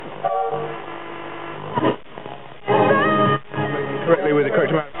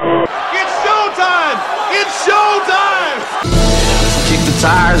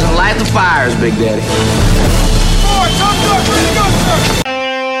tires and light the fires, Big Daddy.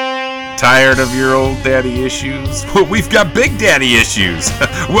 Tired of your old daddy issues? Well, we've got big daddy issues.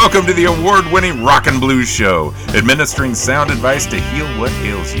 Welcome to the award-winning Rock and Blues Show, administering sound advice to heal what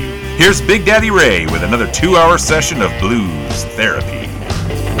ails you. Here's Big Daddy Ray with another 2-hour session of blues therapy.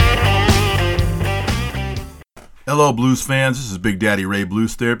 Hello, blues fans. This is Big Daddy Ray,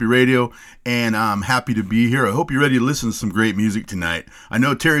 Blues Therapy Radio, and I'm happy to be here. I hope you're ready to listen to some great music tonight. I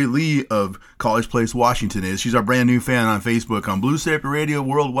know Terry Lee of College Place, Washington is. She's our brand new fan on Facebook on Blues Therapy Radio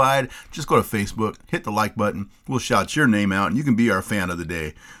worldwide. Just go to Facebook, hit the like button. We'll shout your name out, and you can be our fan of the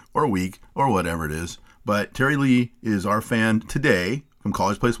day or week or whatever it is. But Terry Lee is our fan today from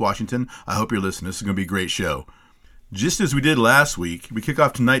College Place, Washington. I hope you're listening. This is going to be a great show. Just as we did last week, we kick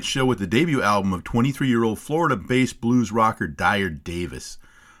off tonight's show with the debut album of 23-year-old Florida-based blues rocker Dyer Davis.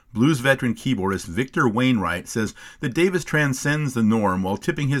 Blues veteran keyboardist Victor Wainwright says that Davis transcends the norm while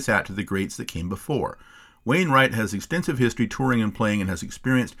tipping his hat to the greats that came before. Wainwright has extensive history touring and playing and has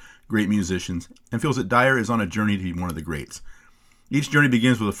experienced great musicians and feels that Dyer is on a journey to be one of the greats. Each journey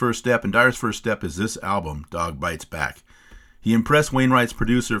begins with a first step, and Dyer's first step is this album, Dog Bites Back. He impressed Wainwright's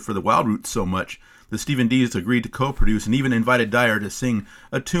producer for the Wild Roots so much that Stephen Dees agreed to co-produce and even invited Dyer to sing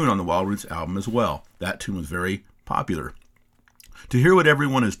a tune on the Wild Roots album as well. That tune was very popular. To hear what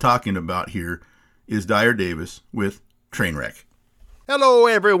everyone is talking about here is Dyer Davis with Trainwreck. Hello,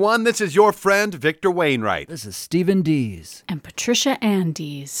 everyone. This is your friend, Victor Wainwright. This is Stephen Dees. And Patricia Ann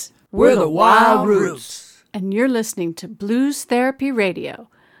Dees. We're the Wild Roots. And you're listening to Blues Therapy Radio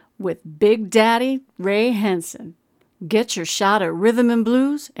with Big Daddy Ray Henson. Get your shot of rhythm and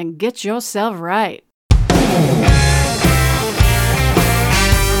blues and get yourself right.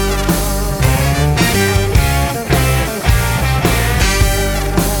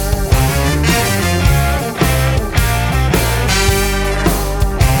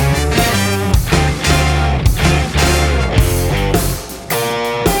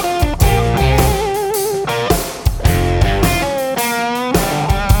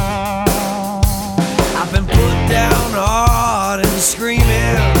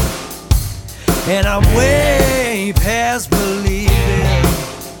 And I'm way past believing.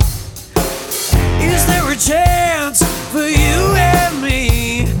 Is there a chance for you and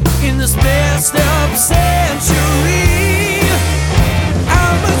me in this messed up century?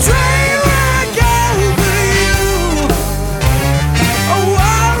 I'm a train wreck over you, a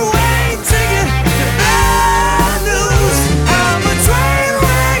one-way ticket to bad news. I'm a train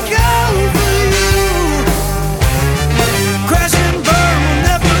wreck over you, crash and burn will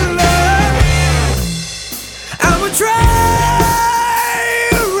never learn. I'm a train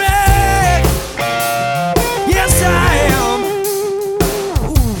wreck. Yes, I am.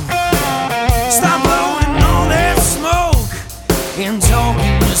 Ooh. Stop blowing all that smoke and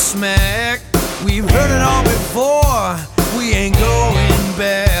talking the smack. We've heard it all before. We ain't going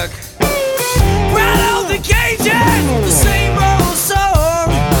back. Right out the cages, the same old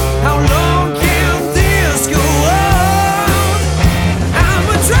song. How long can this go on? I'm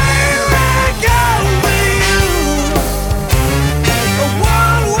a train wreck over you, a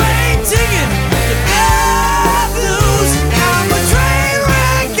one-way ticket to bad news. I'm a train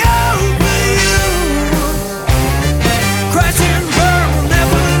wreck over you, crash and burn will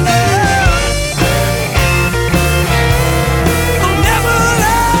never learn. I'll never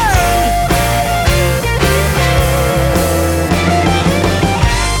learn.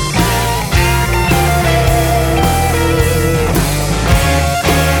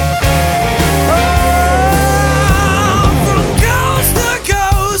 From coast to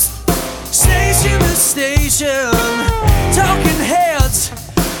coast, station to station, talking heads,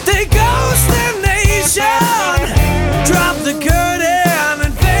 they ghost the nation. Drop the curtain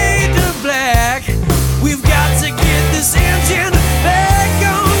and fade to black. We've got to get this engine back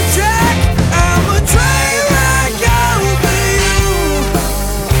on track. I'm a train wreck over you,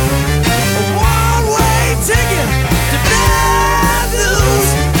 a one-way ticket to bad news.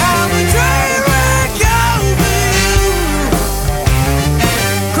 I'm a train wreck over you,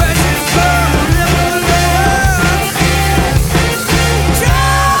 crash and burn will never learn.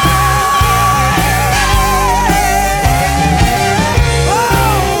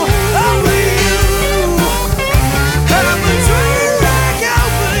 Over you, I'm a train wreck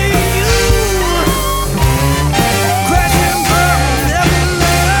over you, crash and burn will never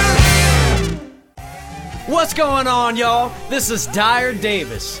learn. What's going on, y'all? This is Dyer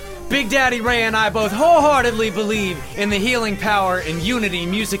Davis. Big Daddy Ray and I both wholeheartedly believe in the healing power and unity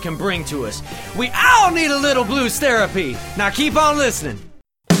music can bring to us. We all need a little blues therapy. Now keep on listening.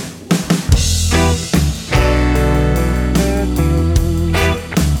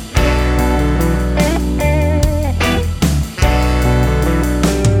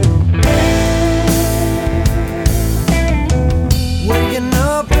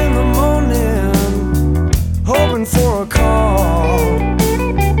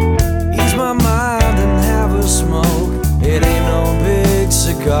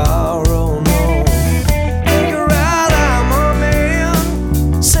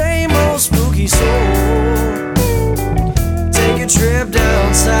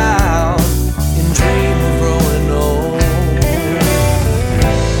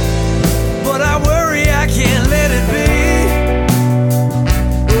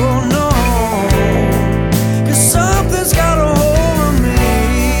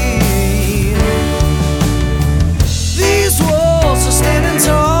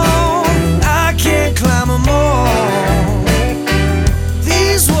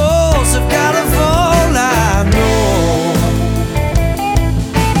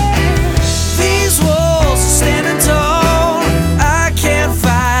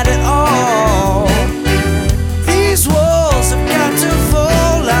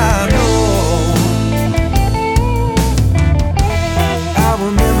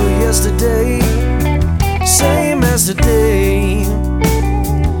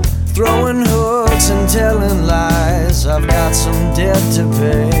 debt to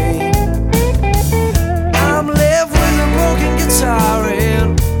pay. I'm left with a broken guitar and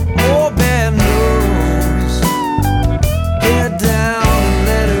more bad news. Get down and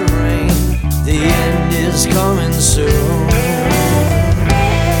let it rain, the end is coming soon.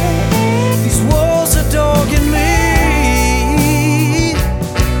 These walls are dogging me.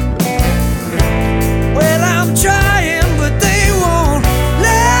 Well, I'm trying, but they won't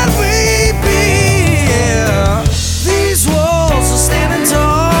let me be. These walls are standing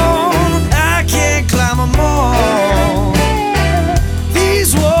tall, I can't climb them all.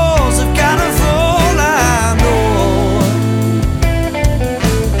 These walls have gotta fall, I know.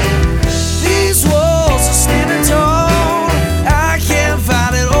 These walls are standing tall, I can't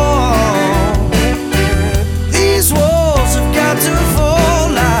fight it all. These walls have got to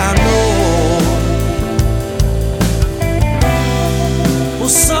fall, I know. Well,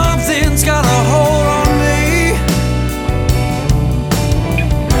 something's got a hold on me.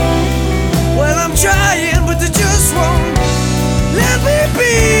 Well, I'm trying, but they just won't let me be.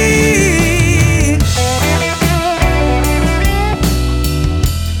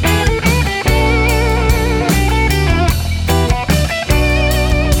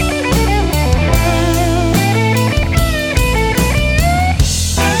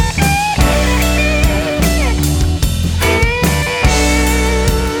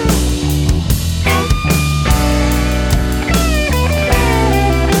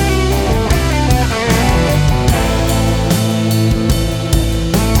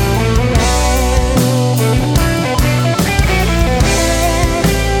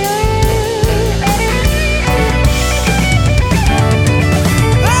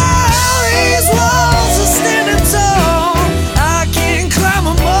 These walls are standing tall, I can't climb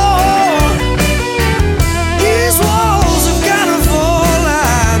them all. These walls have gotta fall,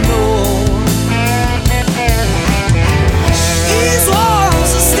 I know. These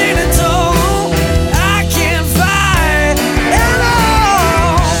walls are standing tall, I can't fight at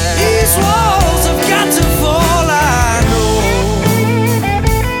all. These walls have got to fall, I know.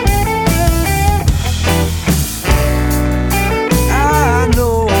 I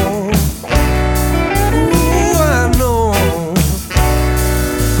know. Ooh, I know.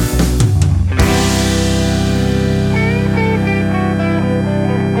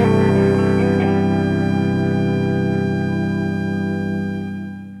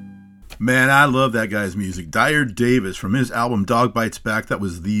 Man, I love that guy's music. Dyer Davis, from his album Dog Bites Back, that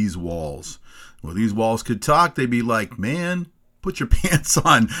was These Walls. Well, these walls could talk. They'd be like, man, put your pants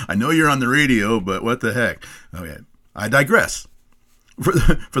on. I know you're on the radio, but what the heck? Okay, I digress. For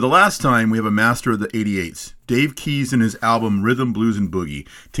the last time, we have a master of the 88s, Dave Keys and his album Rhythm, Blues, and Boogie,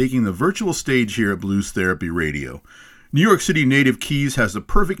 taking the virtual stage here at Blues Therapy Radio. New York City native Keys has the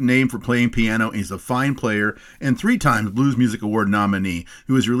perfect name for playing piano, and he's a fine player and 3 times Blues Music Award nominee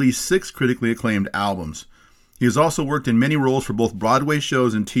who has released 6 critically acclaimed albums. He has also worked in many roles for both Broadway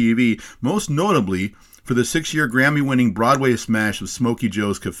shows and TV, most notably for the 6-year Grammy-winning Broadway smash of Smokey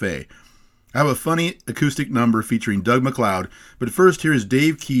Joe's Cafe. I have a funny acoustic number featuring Doug McLeod, but first here is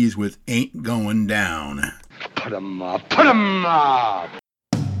Dave Keys with Ain't Going Down. Put 'em up, put 'em up.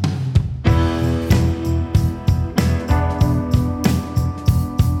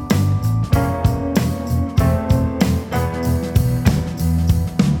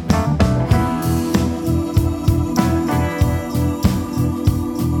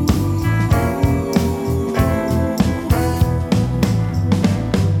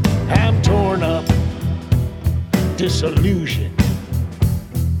 I'm torn up, disillusioned.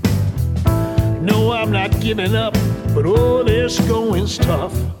 No, I'm not giving up, but oh, this going's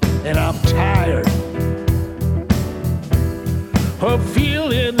tough, and I'm tired of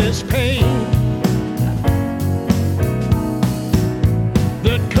feeling this pain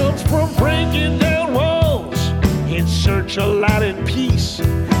that comes from breaking down walls in search of light and peace,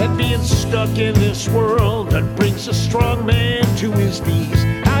 and being stuck in this world that brings a strong man to his knees.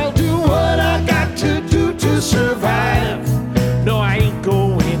 I'll do what I got to do to survive. No, I ain't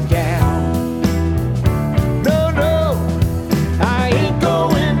going down. No, no, I ain't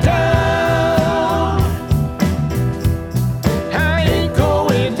going down. I ain't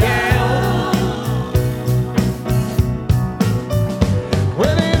going down.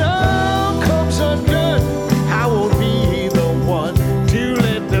 When it all comes undone, I won't be the one to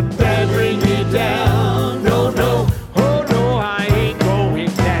let the bad bring me down. No, no, oh no, I ain't going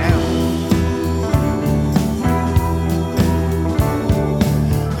down.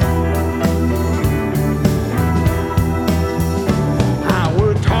 I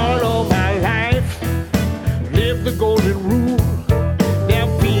worked hard all my life, lived the golden rule. Now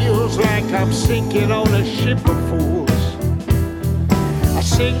feels like I'm sinking on a ship of fools.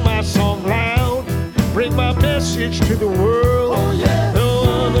 sing my song loud, bring my message to the world. Oh, yeah.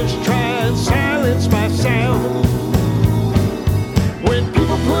 Though others try and silence my sound. When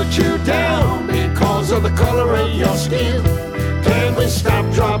people put you down because of the color of your skin, can we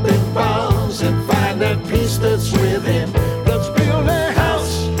stop dropping bombs and find that peace that's within? Let's build a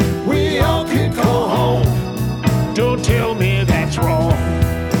house we all can call home. Don't tell me that's wrong.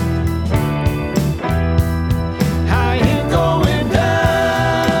 I ain't going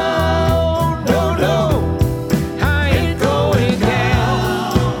down, no, no. I ain't going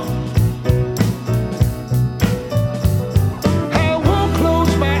down. I won't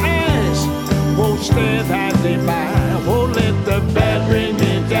close my eyes, won't stand idly by, won't let the bad bring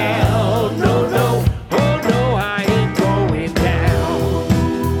me down. No, no, oh no, I ain't going down.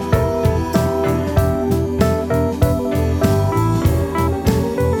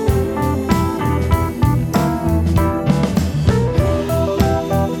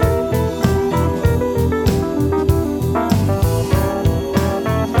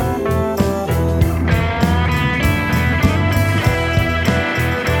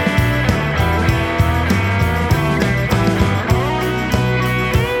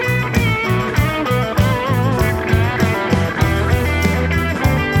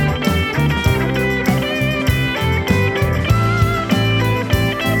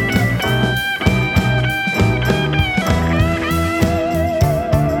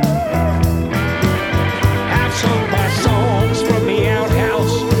 I've sung my songs from the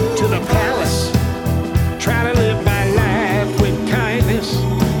outhouse to the palace, trying to live my life with kindness,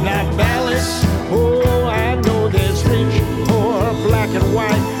 not malice. Oh, I know there's rich or black and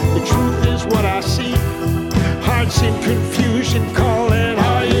white. The truth is what I see. Hearts in confusion calling,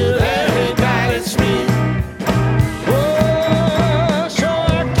 are you there? Hey, God, it's me. Oh, so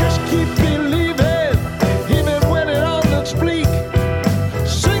I just keep believing, even when it all looks bleak.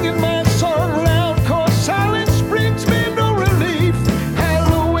 Singing my song loud, cause silence brings me no relief.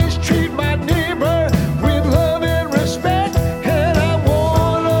 I'll always treat my neighbor with love and respect, and I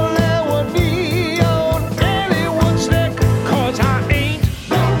won't allow a knee on anyone's neck. Cause I ain't,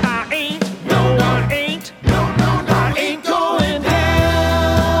 no, I ain't, no, I ain't, no, no, no, I ain't going down.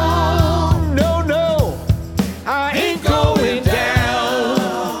 No, no, I ain't going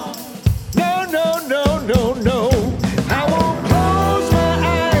down. No, no, no, no, no. I won't close my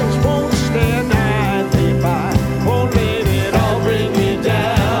eyes, won't stand idly by, won't let it all bring me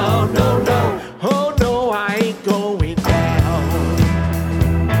down. No, no, oh no, I ain't going down.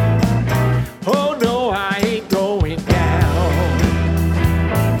 Oh no, I ain't going down.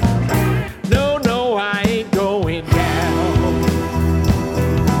 No, no, I ain't going down.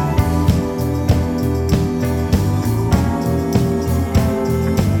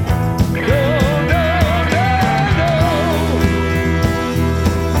 No, no, no, no.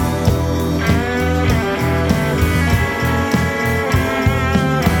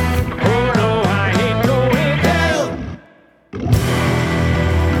 Oh no, I ain't going down.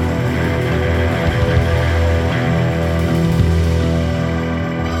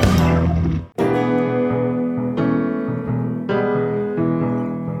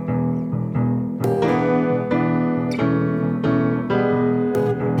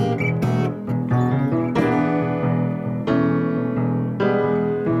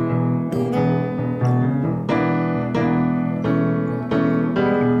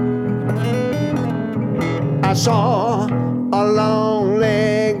 I saw a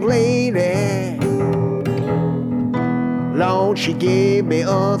long-legged lady. Lord, she gave me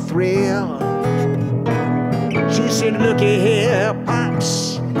a thrill. She said, looky here,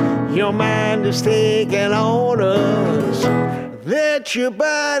 Pops, your mind is taking orders that your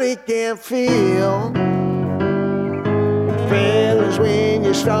body can't feel. Fellas, when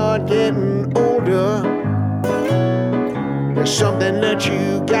you start getting older, there's something that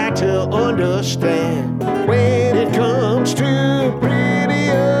you got to understand. When it comes to pretty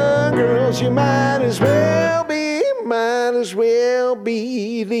young girls, you might as well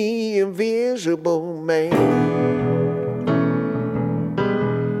be the invisible man.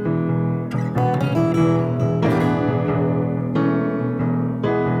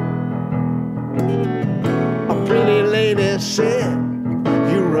 A pretty lady said,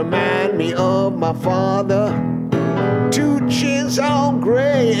 you remind me of my father. 2 chins all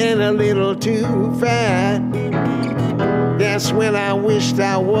gray and a little too fat. That's when I wished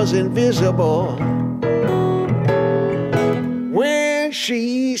I was invisible. When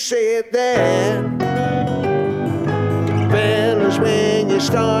she said that, fellas, when you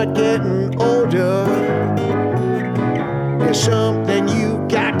start getting older, there's something you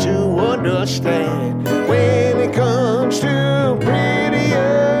got to understand. When it comes to pretty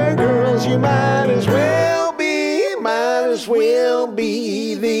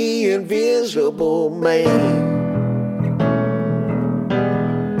invisible man.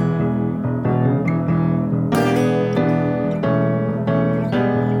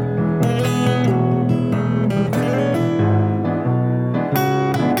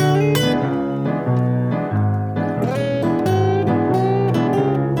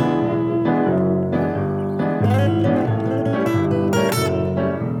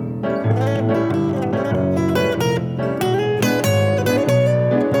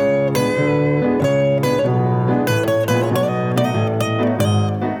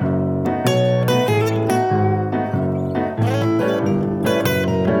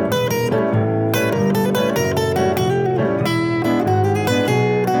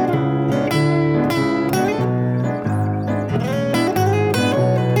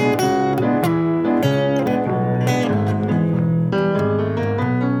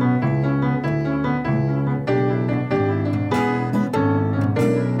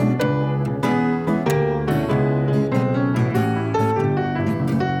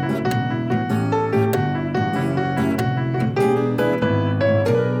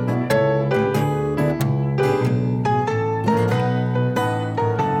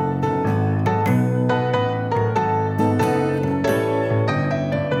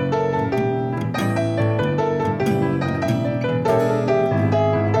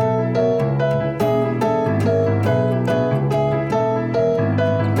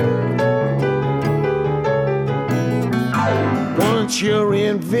 You're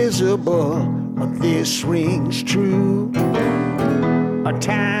invisible, but this rings true.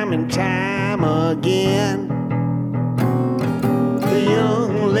 Time and time again, the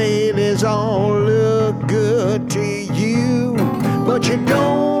young ladies all look good to you, but you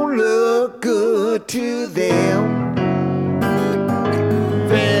don't look good to them.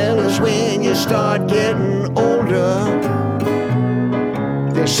 Fellas, when you start getting older,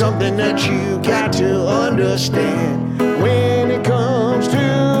 there's something that you got to understand. When it comes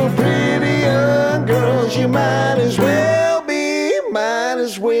to pretty young girls, you might as well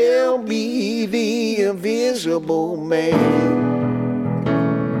be the invisible man.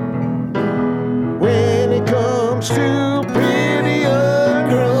 When it comes to pretty young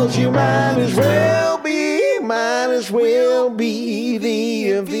girls, you might as well be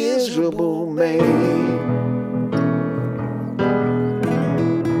the invisible man.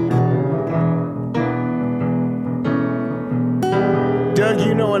 Doug,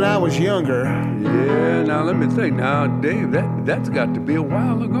 you know when I was younger. Yeah, now let me think. Now, Dave, that's got to be a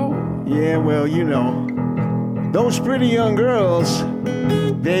while ago. Yeah, well, you know, those pretty young girls,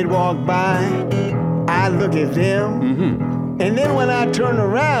 they'd walk by, I'd look at them, and then when I turn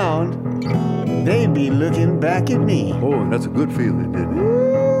around, they'd be looking back at me. Oh, that's a good feeling, isn't it?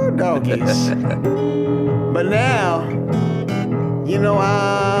 Ooh, doggies. But now, you know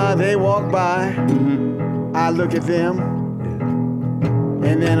how they walk by, I look at them,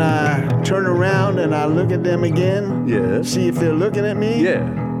 and then I turn around and I look at them again. Yes. See if they're looking at me. Yeah.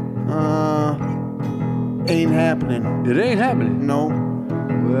 Ain't happening. It ain't happening? No.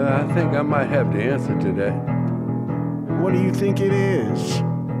 Well, I think I might have the answer to that. What do you think it is?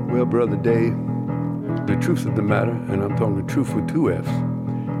 Well, Brother Dave, the truth of the matter, and I'm talking the truth with 2 F's,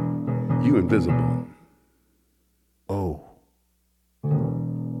 you invisible. Oh.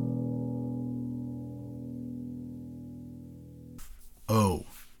 Oh.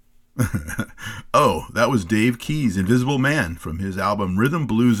 Oh, that was Dave Keys, Invisible Man, from his album Rhythm,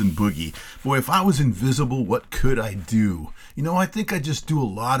 Blues, and Boogie. Boy, if I was invisible, what could I do? You know, I think I just do a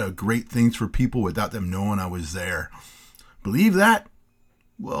lot of great things for people without them knowing I was there. Believe that?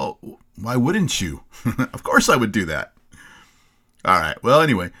 Well, why wouldn't you? Of course I would do that. All right, well,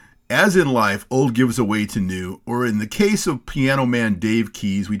 anyway, as in life, old gives away to new, or in the case of piano man Dave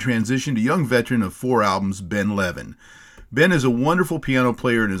Keys, we transition to young veteran of 4 albums, Ben Levin. Ben is a wonderful piano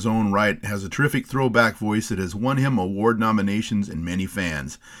player in his own right, has a terrific throwback voice that has won him award nominations and many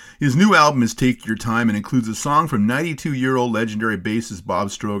fans. His new album is Take Your Time and includes a song from 92-year-old legendary bassist Bob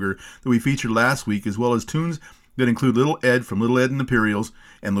Stroger that we featured last week, as well as tunes that include Little Ed from Little Ed and the Imperials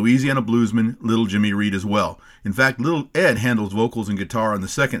and Louisiana bluesman Little Jimmy Reed as well. In fact, Little Ed handles vocals and guitar on the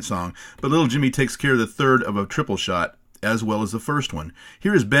second song, but Little Jimmy takes care of the third of a triple shot, as well as the first one.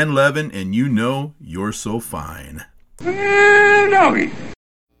 Here is Ben Levin and You Know You're So Fine. Doggy.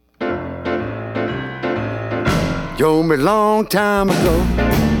 Told me a long time ago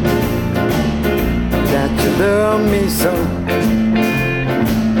that you love me so.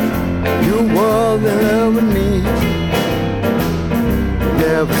 You were in love with me,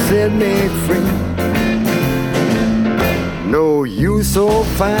 never set me free. No, you so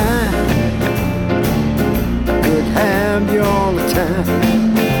fine, could have you all the time.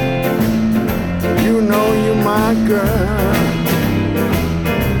 you know you're my girl.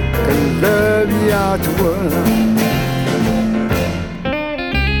 Can love you out the world.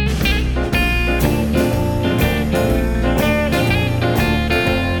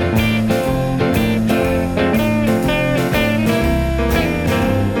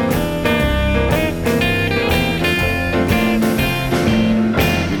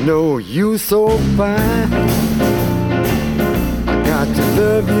 know you so fine. I got to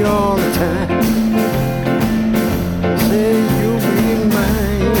love you all the time. Say you'll be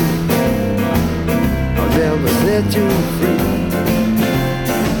mine. I'll never set you free.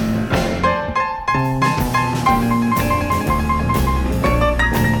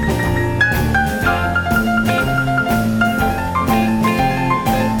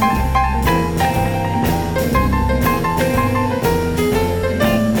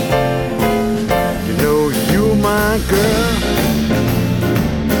 Girl,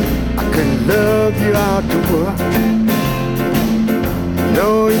 I could love you out the world.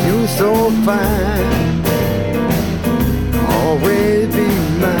 Know you so fine, always be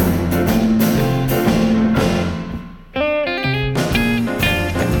mine.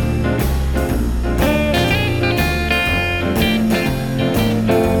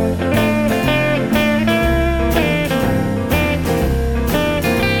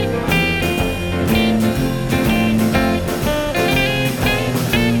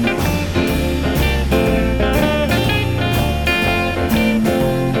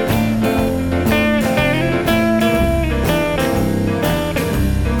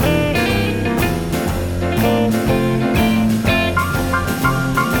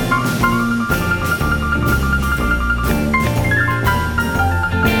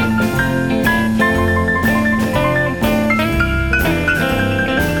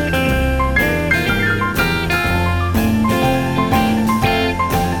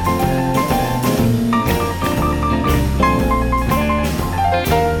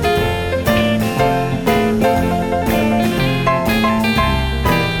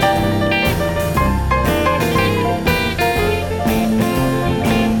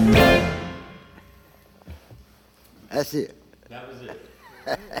 That's it. That was it.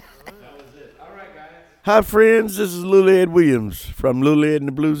 That was it. All right, guys. Hi, friends. This is Lil Ed Williams from Lil Ed and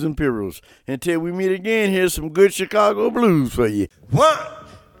the Blues Imperials. Until we meet again, here's some good Chicago blues for you. 1,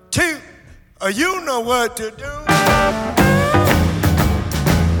 2, you know what to do.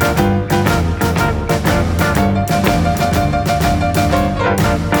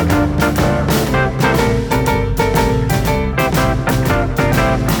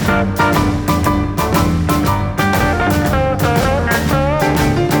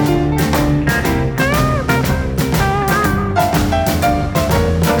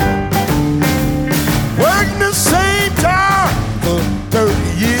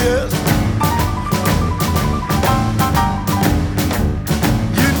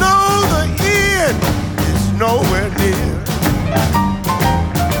 Nowhere near.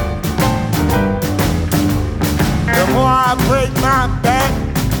 The more I break my back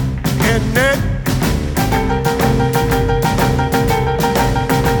and neck,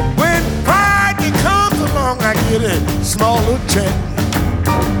 when pride comes along, I get a smaller check.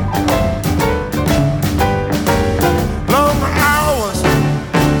 Long hours,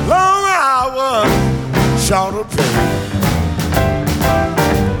 shorter pay.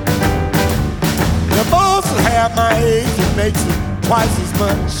 Half my age, it makes it twice as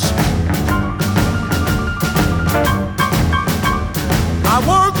much. I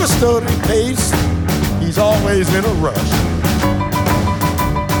work a steady pace, he's always in a rush.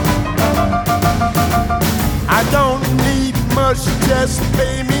 I don't need much, just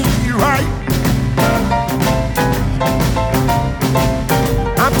pay me right.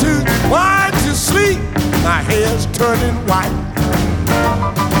 I'm too wide to sleep, my hair's turning white.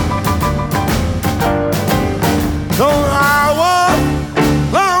 Long hour,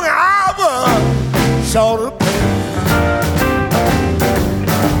 shorter pay.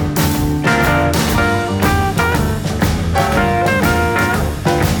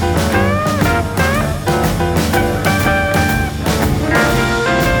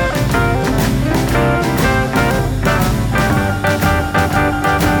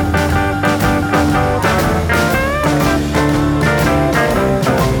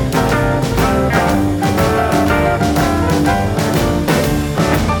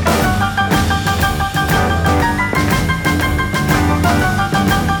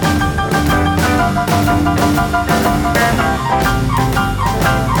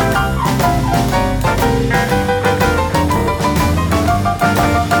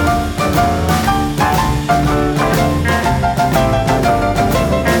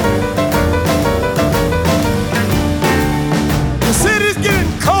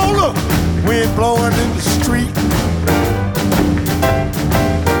 wind blowing in the street.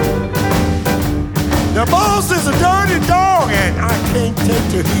 The boss is a dirty dog and I can't take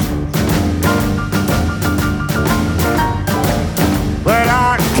the heat. But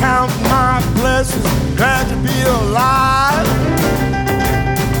I count my blessings, glad to be alive.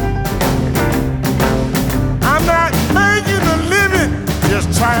 I'm not making a living, just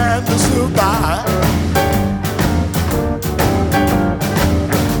trying to survive.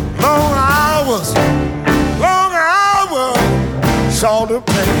 Long hours, shoulder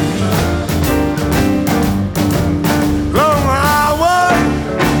pain. Long hours,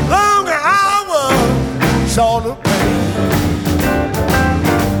 shoulder pain.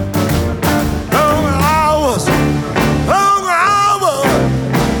 Long hours,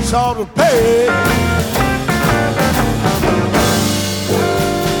 shoulder pain.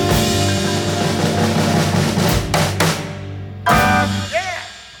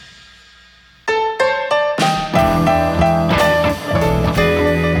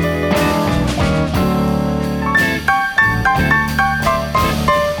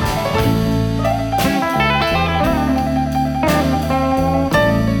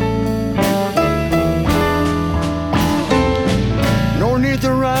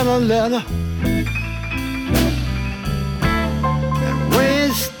 Letter and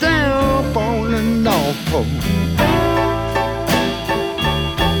waist down on the North Pole.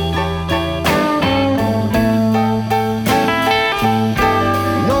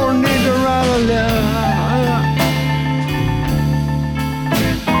 No need to write a letter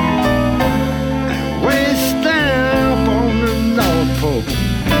and waist down on the North Pole.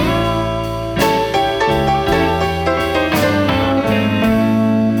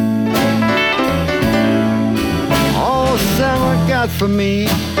 For me is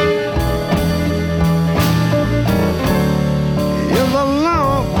a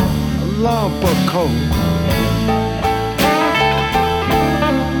lump of coal.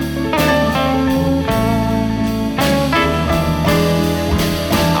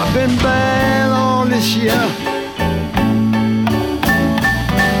 I've been bad all this year.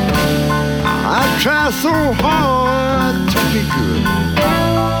 I try so hard to be good.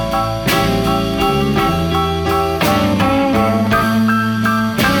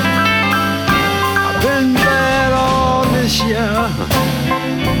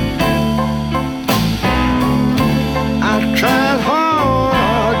 I tried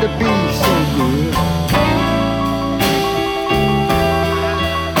hard to be so good.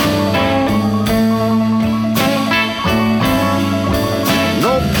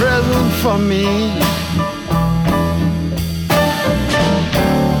 No present for me,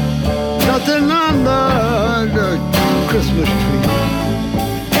 nothing under the Christmas tree.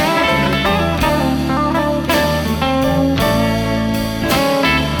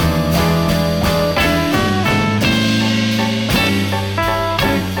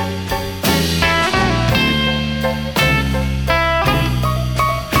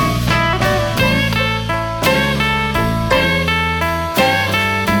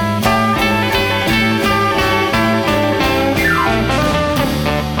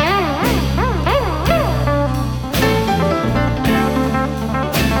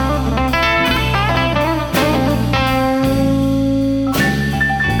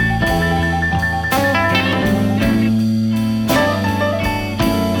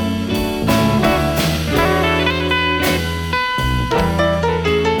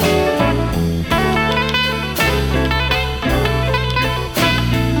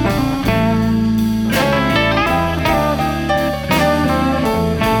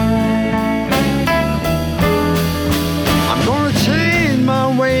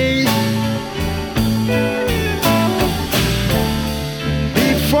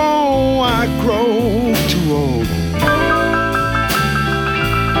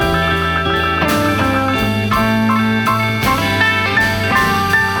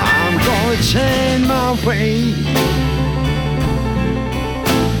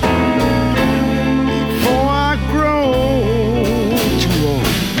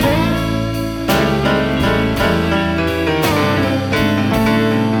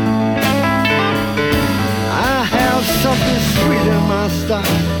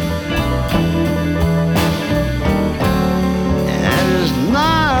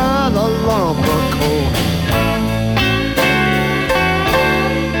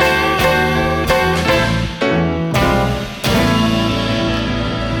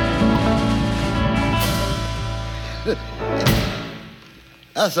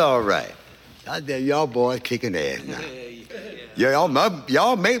 That's all right. I tell y'all boys kicking ass now.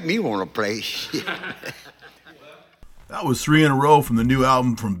 Y'all make me want to play. That was 3 in a row from the new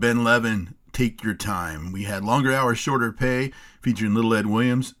album from Ben Levin, Take Your Time. We had Longer Hours, Shorter Pay featuring Little Ed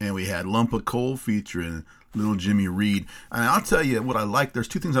Williams, and we had Lump of Coal featuring Little Jimmy Reed. And I'll tell you what I like. There's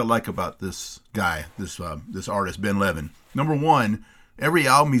two things I like about this guy, this artist, Ben Levin. Number one, every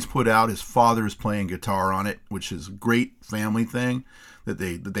album he's put out, his father is playing guitar on it, which is a great family thing that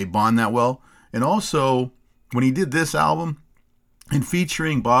they bond that well. And also, when he did this album, and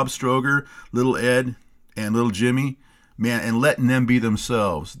featuring Bob Stroger, Little Ed, and Little Jimmy, man, and letting them be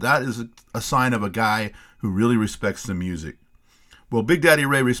themselves, that is a sign of a guy who really respects the music. Well, Big Daddy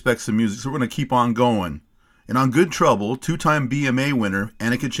Ray respects the music, so we're going to keep on going. And on Good Trouble, two-time BMA winner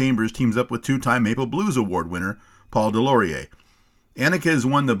Annika Chambers teams up with two-time Maple Blues Award winner Paul DeLaurier. Annika has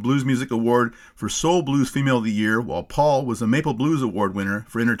won the Blues Music Award for Soul Blues Female of the Year, while Paul was a Maple Blues Award winner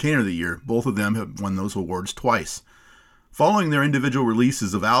for Entertainer of the Year. Both of them have won those awards twice. Following their individual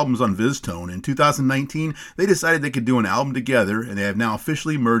releases of albums on VizTone in 2019, they decided they could do an album together, and they have now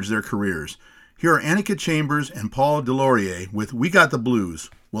officially merged their careers. Here are Annika Chambers and Paul DeLaurier with We Got the Blues.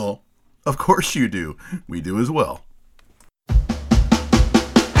 Well, of course you do. We do as well.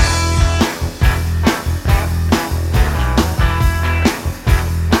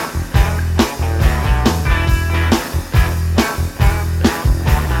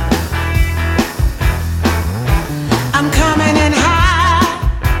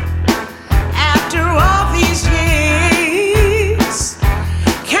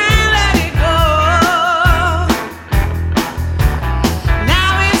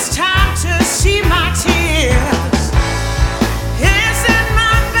 Now it's time to see my tears.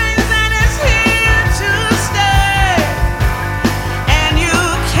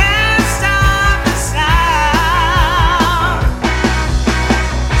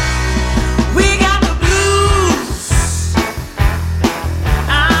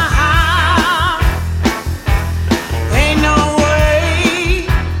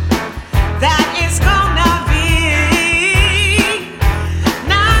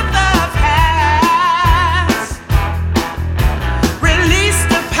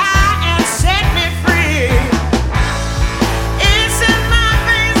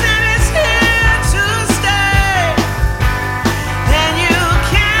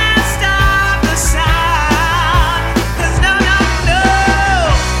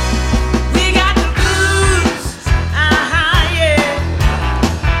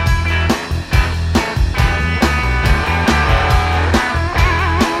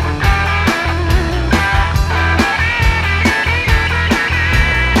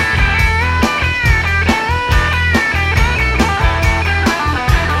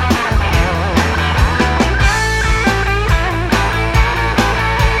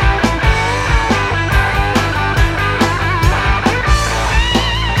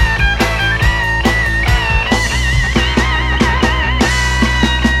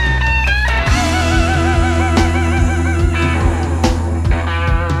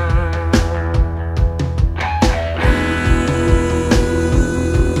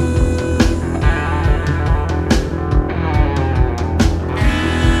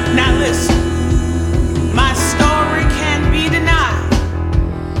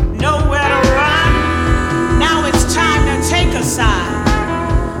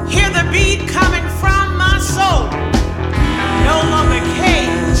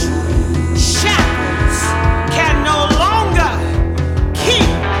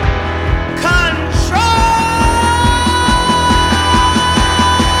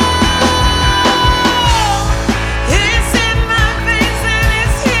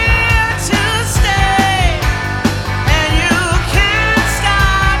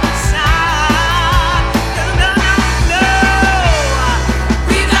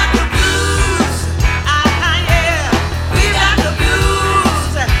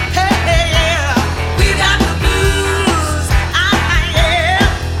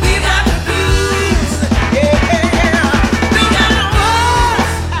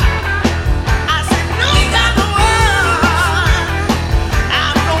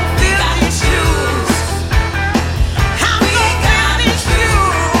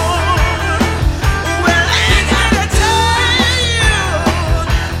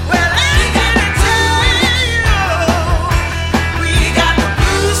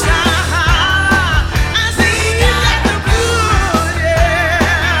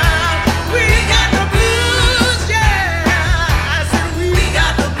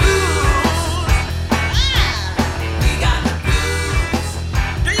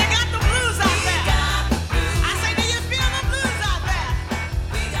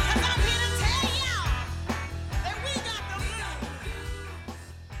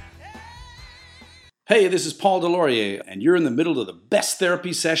 Hey, this is Paul Delorier, and you're in the middle of the best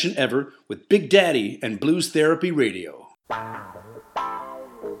therapy session ever with Big Daddy and Blues Therapy Radio.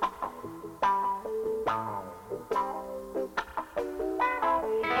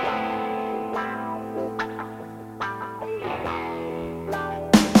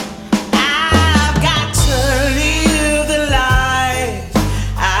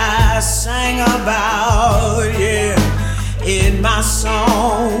 Sang about, yeah, in my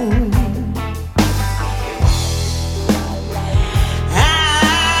song.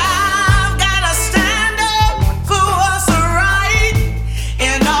 I've gotta stand up for what's right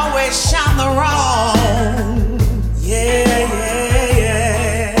and always shun the wrong. Yeah, yeah,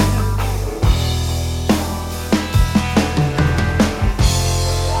 yeah.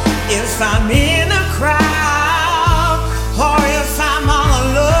 If I'm in a crowd or if I'm all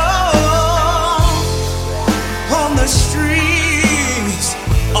alone on the streets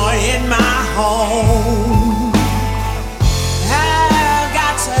or in my home, I've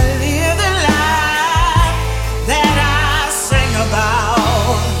got to live the life that I sing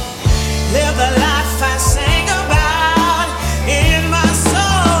about, live the life I sing about in my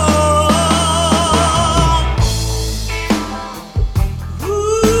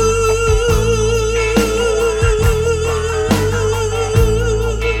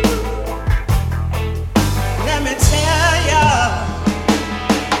Let me tell ya,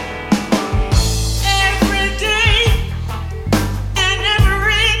 every day and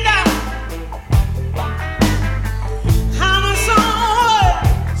every night, I'm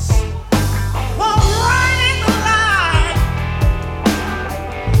always right in the line.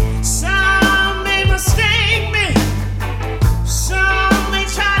 Some may mistake me, some may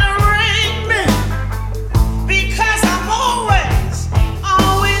try to ring me, because I'm always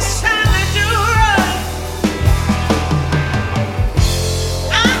trying to do right.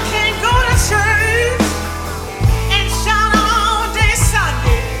 I can't go to church and shout all day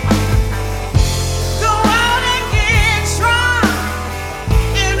Sunday, go out and get drunk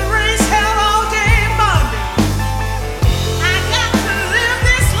and raise hell all day Monday. I got to live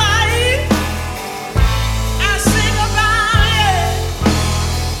this life I sing about it,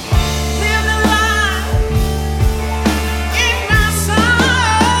 live the life in my song.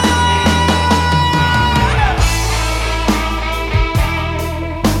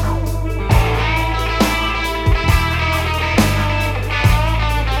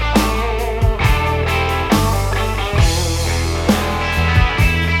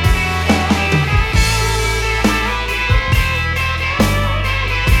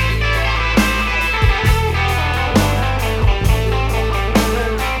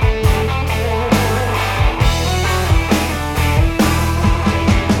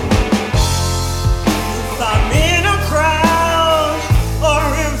 If I'm in a crowd or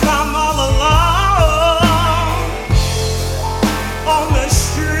if I'm all alone on the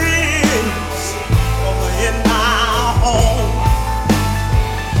streets or in my home,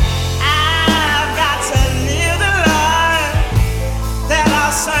 I've got to live the life that I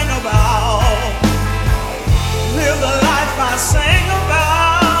sing about, live the life I sing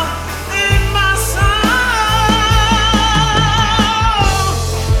about in my song.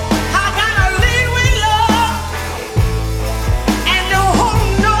 I gotta lead with love and don't hold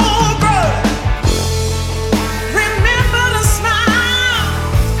no grudge. Remember to smile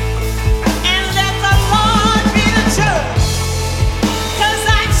and let the Lord be the judge. 'Cause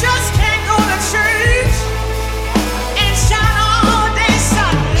I just can't go to church and shout all day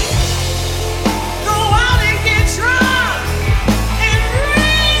Sunday, go out and get drunk and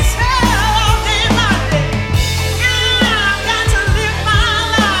raise hell all day Monday. I've got to live my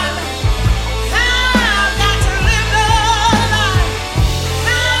life. I've got to live the life.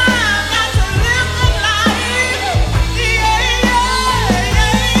 I've got to live the life. Yeah, yeah,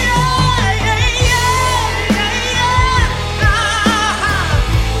 yeah, yeah, yeah, yeah, yeah.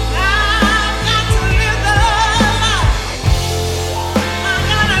 I've got to live the life. I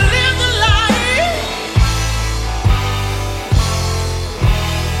gotta live the life.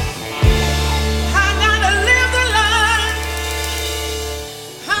 I gotta live the life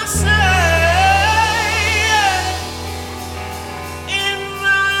I say in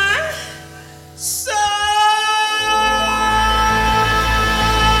my soul.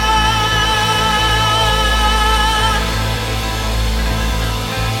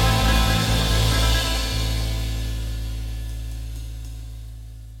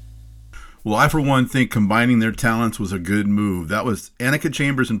 Well, I, for one, think combining their talents was a good move. That was Annika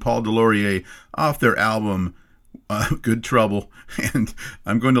Chambers and Paul Delorier off their album, Good Trouble. And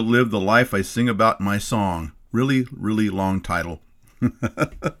I'm going to live the life I sing about in my song. Really, really long title.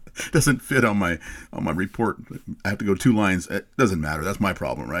 doesn't fit on my report. I have to go 2 lines. It doesn't matter. That's my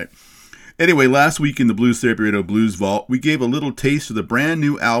problem, right? Anyway, last week in the Blues Therapy Radio Blues Vault, we gave a little taste of the brand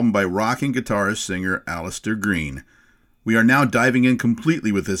new album by rocking guitarist singer Alistair Green. We are now diving in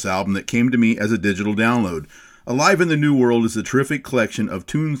completely with this album that came to me as a digital download. Alive in the New World is a terrific collection of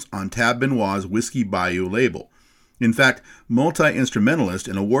tunes on Tab Benoit's Whiskey Bayou label. In fact, multi-instrumentalist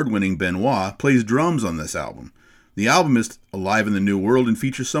and award-winning Benoit plays drums on this album. The album is Alive in the New World and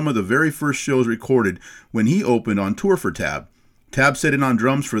features some of the very first shows recorded when he opened on tour for Tab. Tab set in on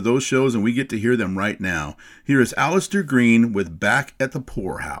drums for those shows, and we get to hear them right now. Here is Alistair Green with Back at the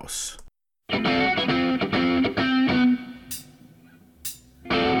Poorhouse.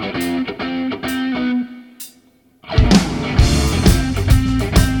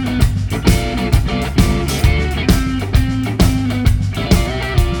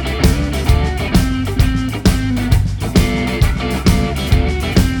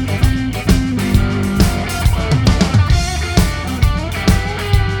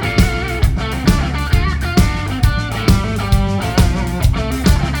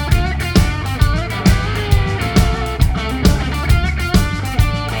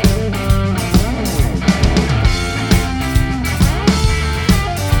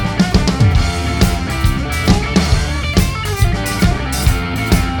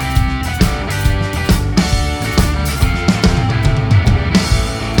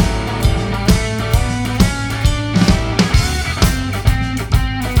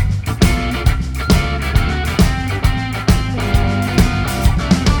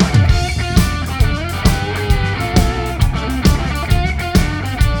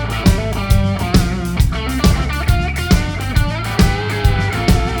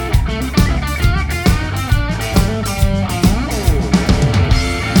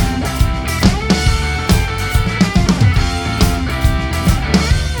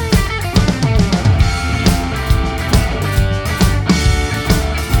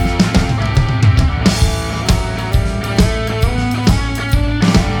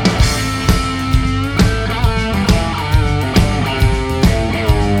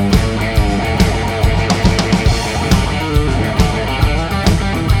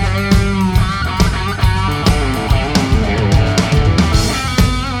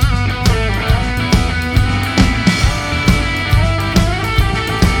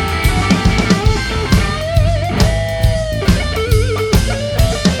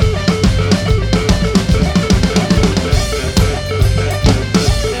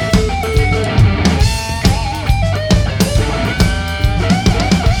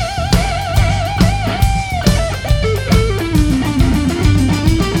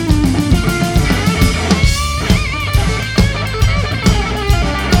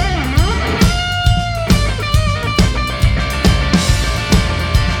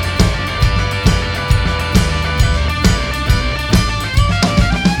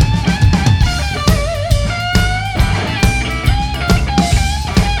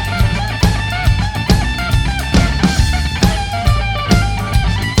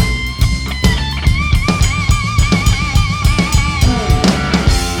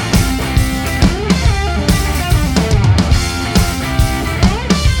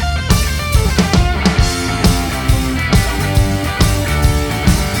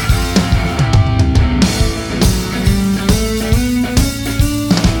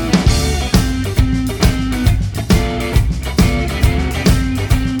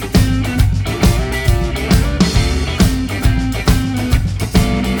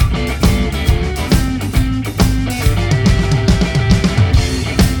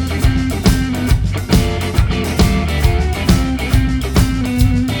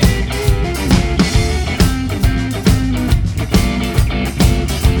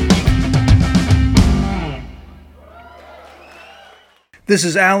 This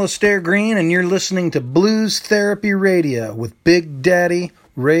is Alistair Green, and you're listening to Blues Therapy Radio with Big Daddy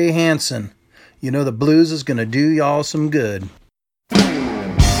Ray Hansen. You know the blues is going to do y'all some good.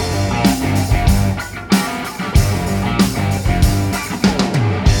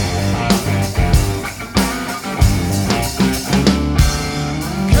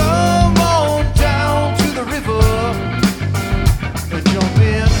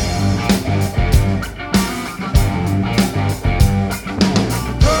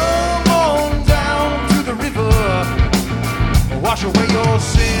 Wash away your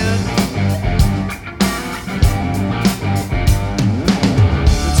sin.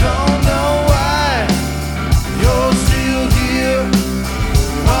 Don't know why you're still here.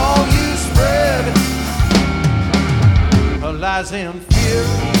 All you spread are lies and fear.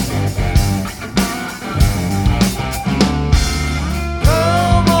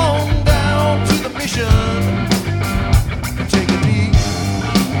 Come on.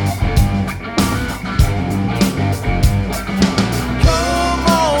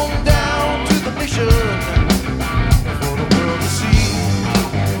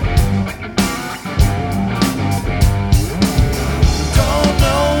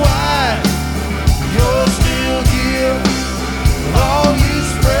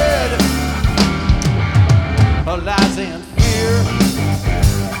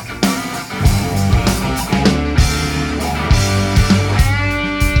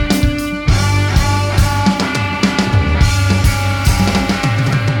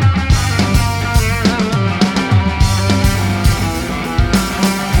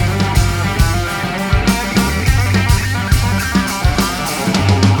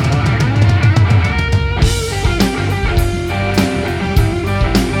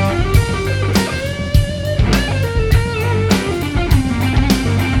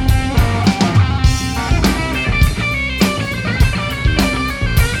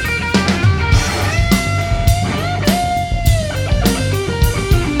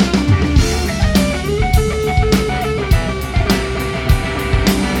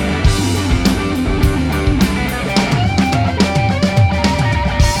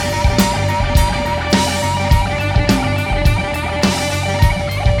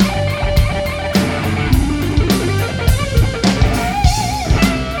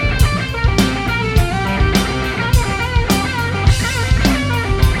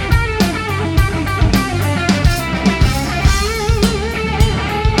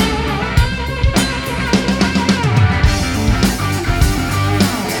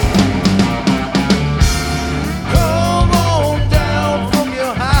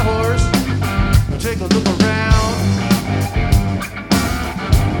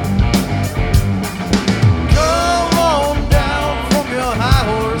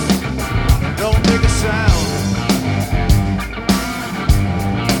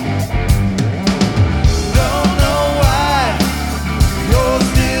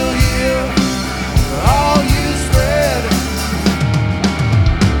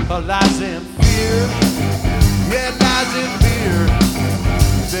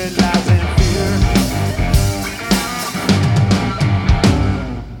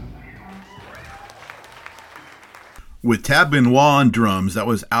 with Tab Benoit on drums. That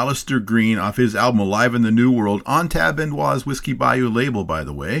was Alistair Green off his album Alive in the New World, on Tab Benoit's Whiskey Bayou label, by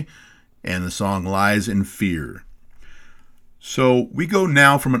the way, and the song Lies in Fear. So we go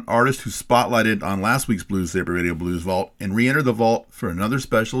now from an artist who spotlighted on last week's Blues Therapy Radio Blues Vault and re-enter the vault for another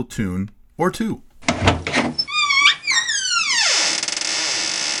special tune or two.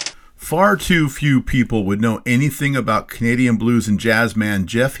 Far too few people would know anything about Canadian blues and jazz man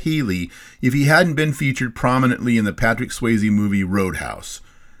Jeff Healey if he hadn't been featured prominently in the Patrick Swayze movie Roadhouse.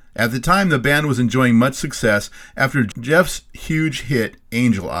 At the time, the band was enjoying much success after Jeff's huge hit,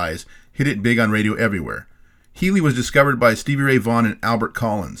 Angel Eyes, hit it big on radio everywhere. Healey was discovered by Stevie Ray Vaughan and Albert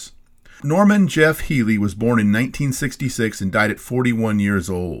Collins. Norman Jeff Healey was born in 1966 and died at 41 years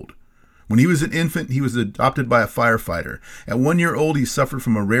old. When he was an infant, he was adopted by a firefighter. At 1 year old, he suffered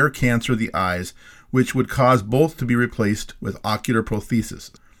from a rare cancer of the eyes, which would cause both to be replaced with ocular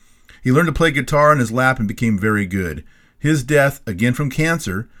prosthesis. He learned to play guitar in his lap and became very good. His death, again from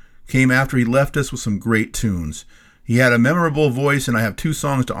cancer, came after he left us with some great tunes. He had a memorable voice, and I have two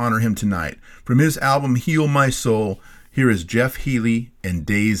songs to honor him tonight. From his album Heal My Soul, here is Jeff Healey and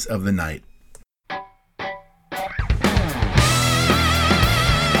Days of the Night.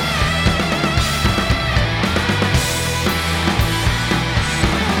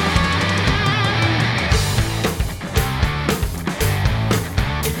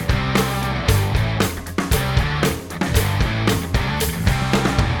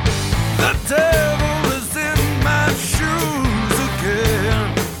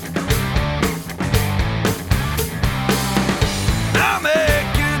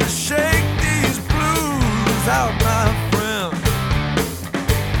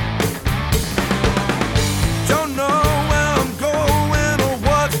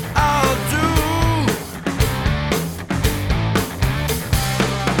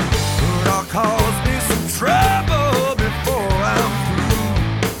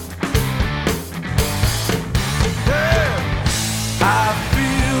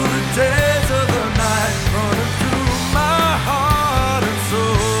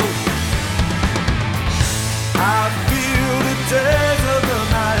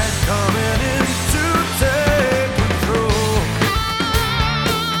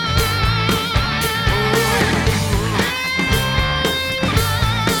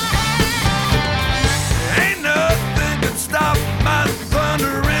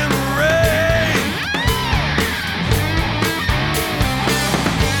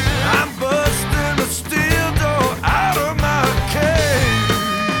 I'm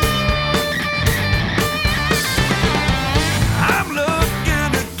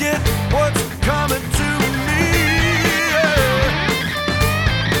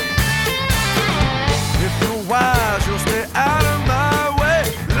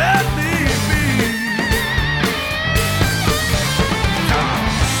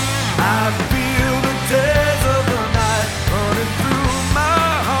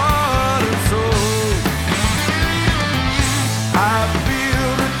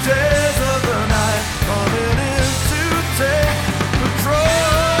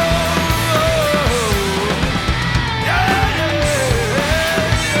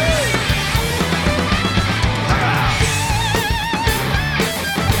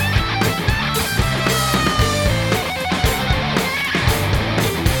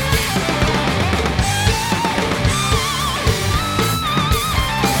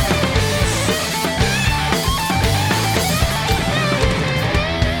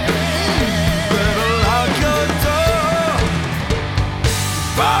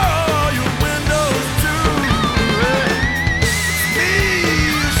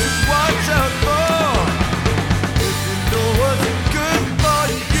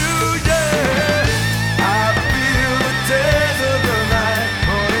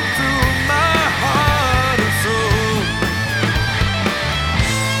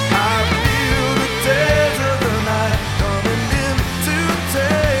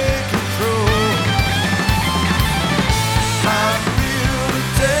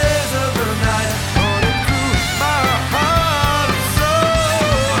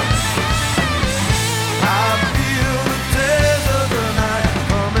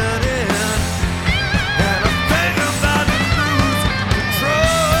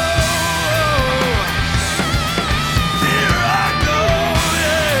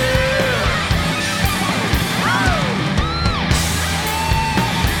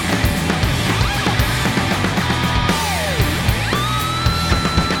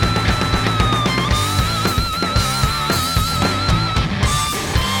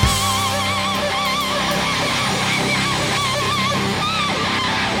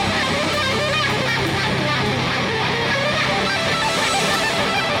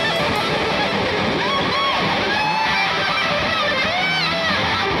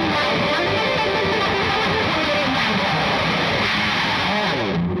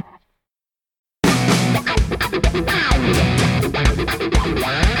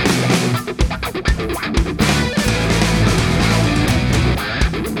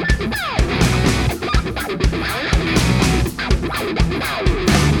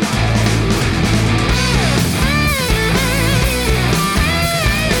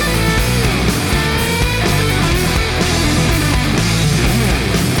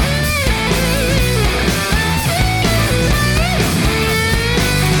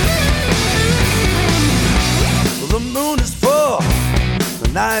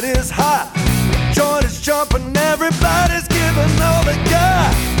night is hot, joint is jumping, everybody's giving all they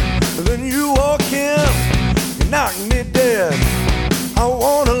got. Then you walk in, you knock me dead. I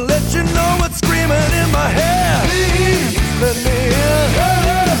wanna let you know what's screaming in my head. Please let me in,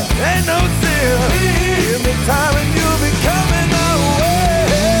 ain't no sin. Give me time and you'll be coming my way.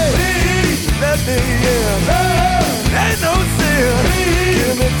 Please let me in, ain't no sin.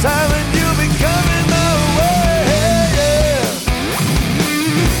 Give me time and you'll be coming my way.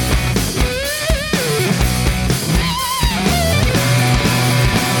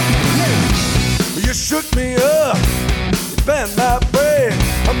 You shook me up, you bent my brain.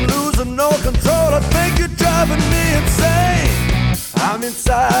 I'm losing all control, I think you're driving me insane. I'm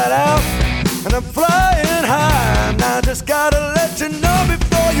inside out, and I'm flying high. And I just gotta let you know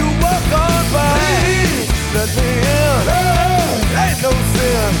before you walk on by. Please let me in, ain't no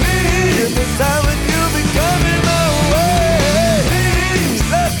sin. Give me time and you'll be coming my way. Please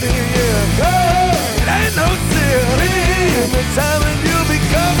let me in, ain't no sin. Give me time and you'll be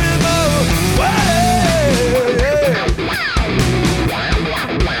coming my way.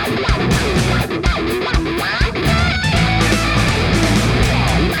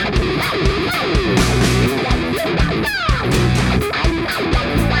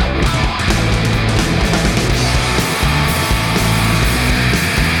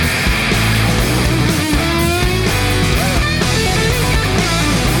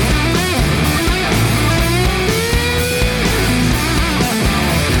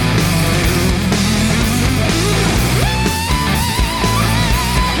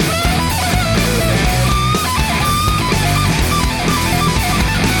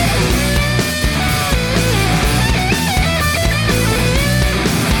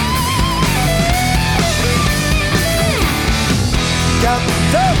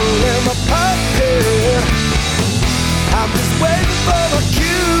 In my pocket, I'm just waiting for my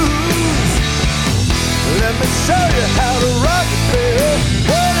cues. Let me show you how to rock it, baby.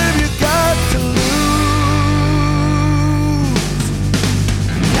 What have you got to lose?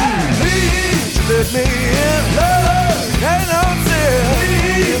 Please let me in, love, ain't no sin.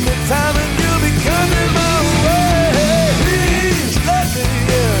 Give me time and you'll be coming my way. Please let me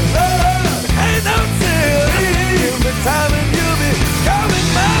in, love, ain't no sin. Give me time and you'll be coming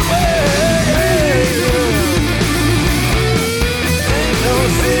my way. Ain't no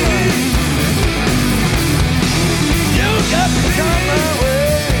sin. You got to come my way.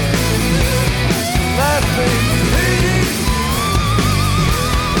 My baby.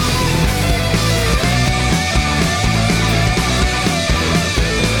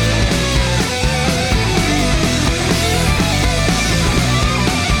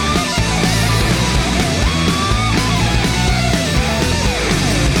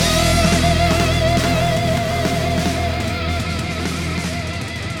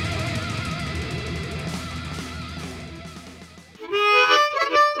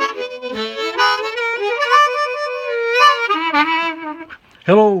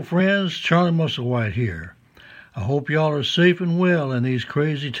 Hello, friends. Charlie Musselwhite here. I hope y'all are safe and well in these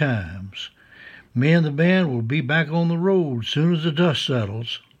crazy times. Me and the band will be back on the road soon as the dust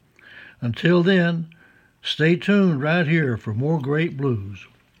settles. Until then, stay tuned right here for more great blues.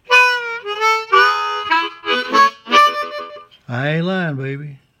 I ain't lying,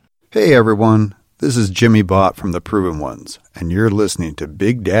 baby. Hey, everyone. This is Jimmy Bott from The Proven Ones, and you're listening to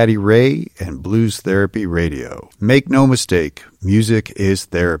Big Daddy Ray and Blues Therapy Radio. Make no mistake, music is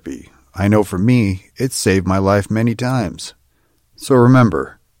therapy. I know for me, it's saved my life many times. So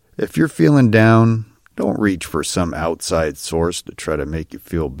remember, if you're feeling down, don't reach for some outside source to try to make you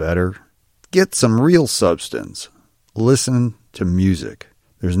feel better. Get some real substance. Listen to music.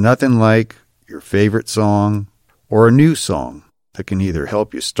 There's nothing like your favorite song or a new song that can either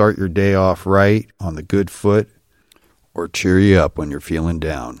help you start your day off right on the good foot or cheer you up when you're feeling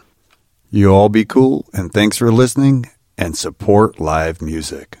down. You all be cool, and thanks for listening, and support live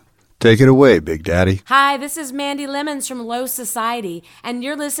music. Take it away, Big Daddy. Hi, this is Mandy Lemons from Low Society, and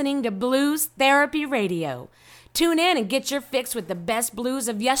you're listening to Blues Therapy Radio. Tune in and get your fix with the best blues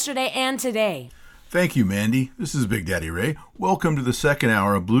of yesterday and today. Thank you, Mandy. This is Big Daddy Ray. Welcome to the second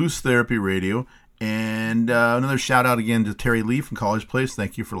hour of Blues Therapy Radio. And another shout out again to Terry Lee from College Place.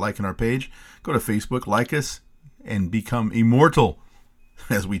 Thank you for liking our page. Go to Facebook, like us, and become immortal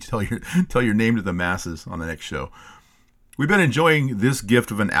as we tell your name to the masses on the next show. We've been enjoying this gift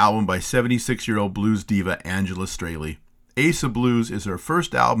of an album by 76-year-old blues diva Angela Straley. Ace of Blues is her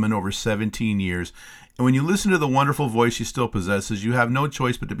first album in over 17 years. And when you listen to the wonderful voice she still possesses, you have no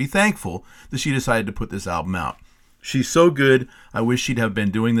choice but to be thankful that she decided to put this album out. She's so good, I wish she'd have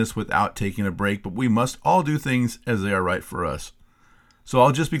been doing this without taking a break, but we must all do things as they are right for us. so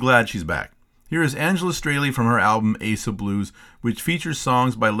I'll just be glad she's back. Here is Angela Straley from her album Ace of Blues, which features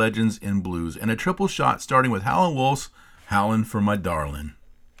songs by legends in blues, and a triple shot starting with Howlin' Wolf's Howlin' for My Darlin'.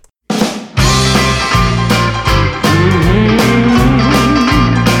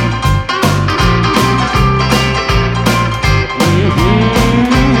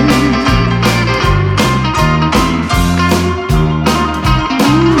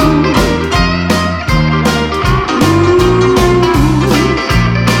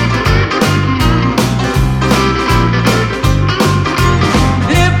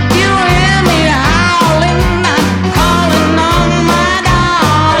 If you hear me howling, calling on my darling.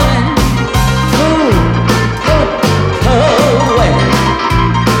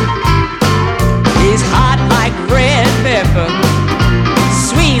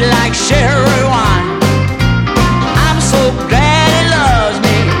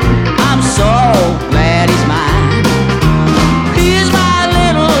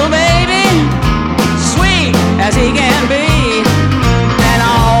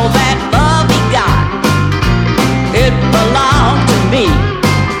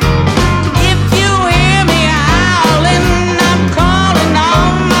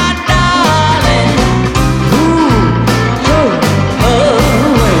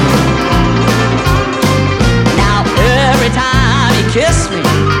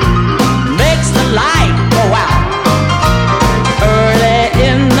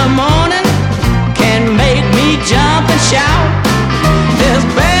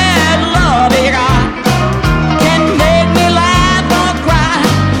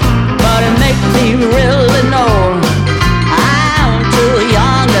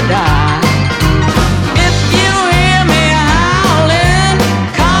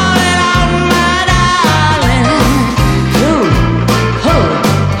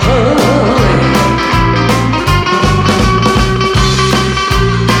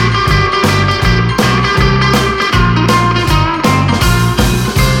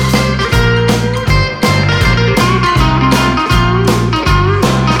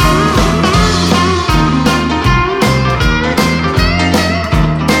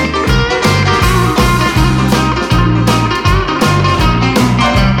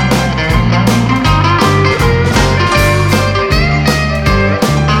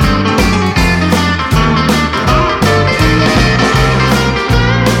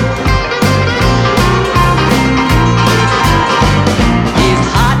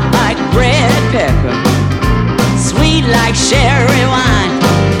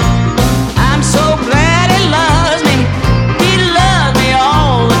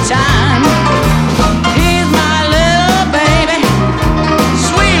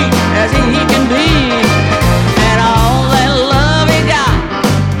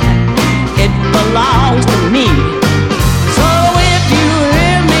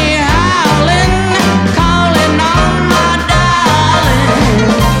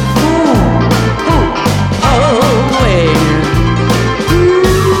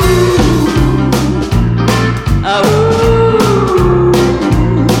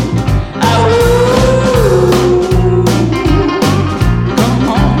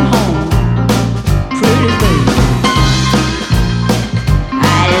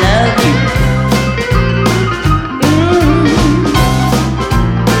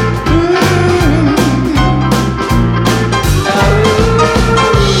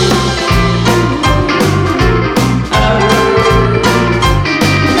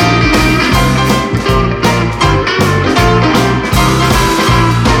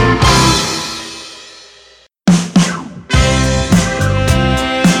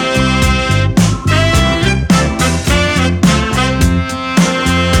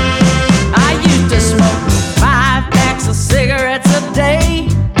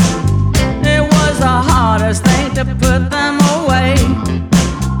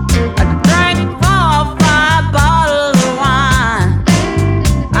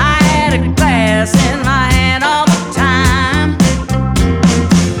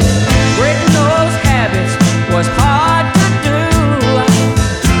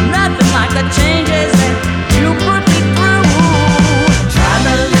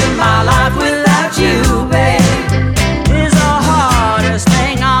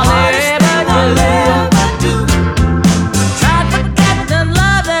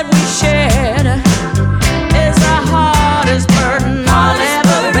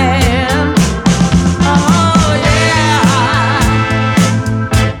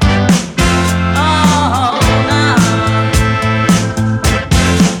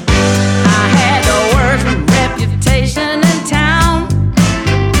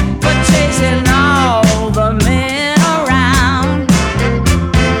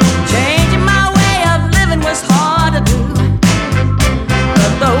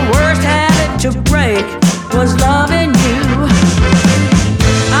 was loving you.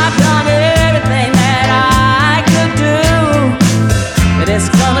 I've done everything that I could do, but it's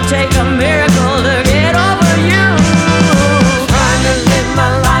gonna take a miracle to get over you. Trying to live my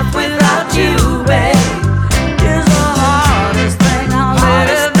life without you, babe, is the hardest thing I'll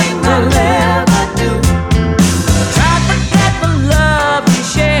ever do. Try to forget the love we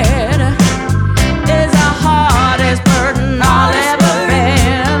shared is the hardest burden I'll ever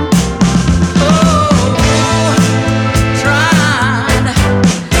bear. Oh, trying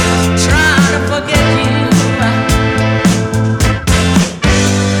to forget you.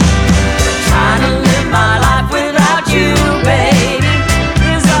 Trying to live my life without you, baby,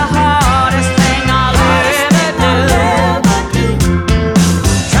 is the hardest thing I'll ever do.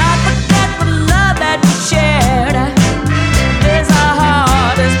 Try to forget the love that we shared is the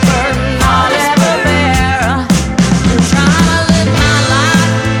hardest burden I'll ever bear. Trying to live my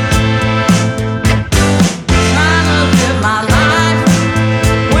life, trying to live my life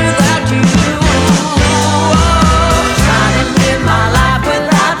without you. Trying to live my life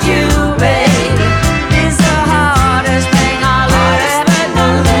without you, baby, is the hardest thing I'll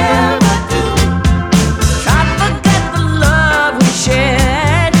ever do. Try to forget the love we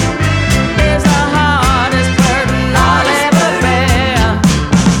shared is the hardest burden I'll ever bear.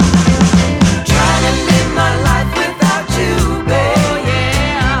 Trying to live my life without you, baby,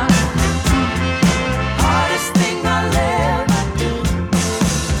 yeah, hardest thing I'll ever do.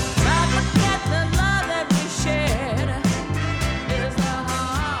 Try to forget the love that we shared is the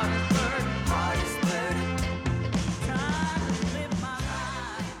hardest burden, hardest burden. Trying to live my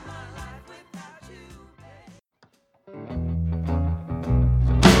life without you,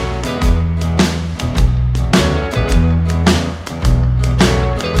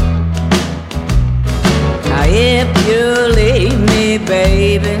 Now if you leave me,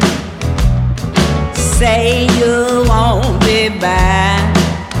 baby, say you won't be back,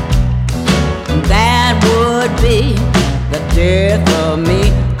 that would be the death of me,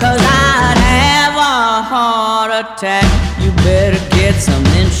 'cause I'd have a heart attack. You better get some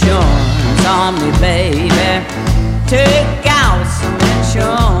insurance on me, baby. Take out some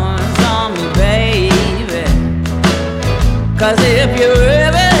insurance on me, baby. 'Cause if you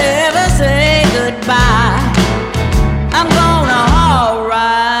ever say goodbye, I'm gonna haul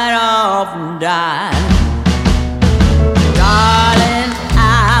right off and die. Darling,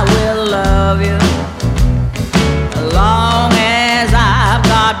 I will love you as long as I've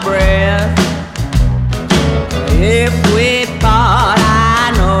got breath. If we part,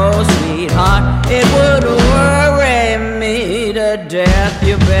 I know, sweetheart, it would worry me to death.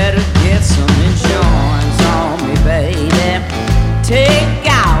 You better get some insurance on me, baby. Take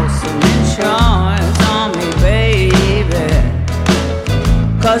out some insurance on me, baby.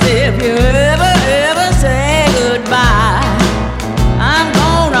 'Cause if you ever say goodbye, I'm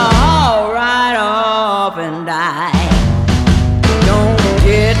gonna haul right off and die. Don't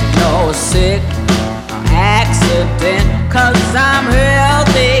get no sick accident, 'cause I'm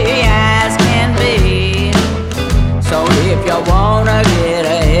healthy as can be. So if you wanna get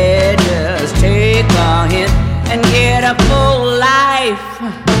ahead, just take a hint and get a full life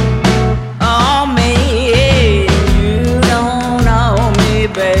on me. You don't know me,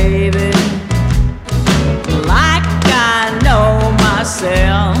 baby, like I know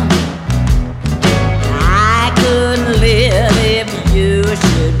myself. I couldn't live if you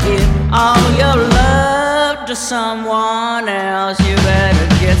should give all your love to someone else. You better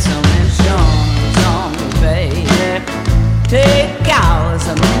get some insurance on me, baby. Take out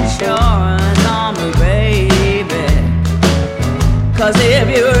some insurance on me, baby. 'Cause if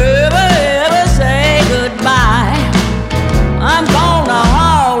you ever say goodbye, I'm gonna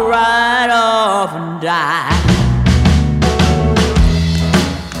haul right off and die.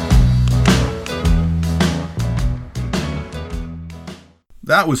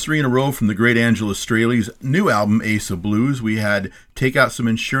 That was 3 in a row from the great Angela Straley's new album, Ace of Blues. We had Take Out Some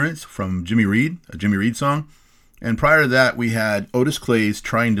Insurance from Jimmy Reed, a Jimmy Reed song. And prior to that, we had Otis Clay's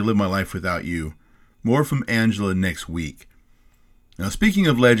Trying to Live My Life Without You. More from Angela next week. Now, speaking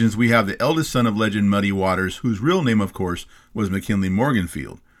of legends, we have the eldest son of legend Muddy Waters, whose real name, of course, was McKinley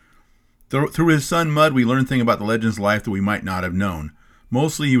Morganfield. Through his son Mud, we learned things about the legend's life that we might not have known.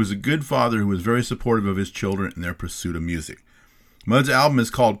 Mostly, he was a good father who was very supportive of his children in their pursuit of music. Mud's album is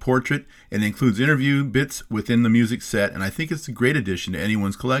called Portrait and includes interview bits within the music set, and I think it's a great addition to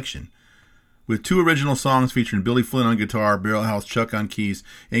anyone's collection. With 2 original songs featuring Billy Flynn on guitar, Barrelhouse Chuck on keys,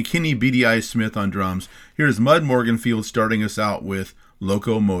 and Kenny Beady Eyes Smith on drums, here's Mud Morganfield starting us out with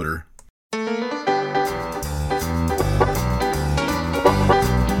Locomotor.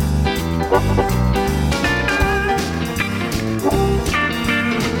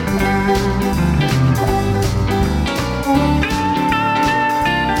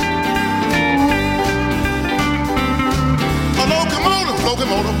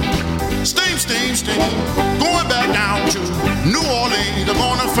 locomotive. Steam, steam, steam. Going back down to New Orleans. I'm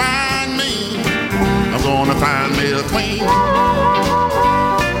gonna find me. I'm gonna find me a queen.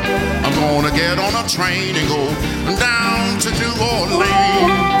 I'm gonna get on a train and go down to New Orleans.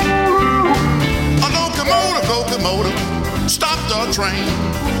 A locomotive, stop the train.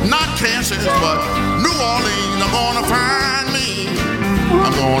 Not Kansas, but New Orleans. I'm gonna find me.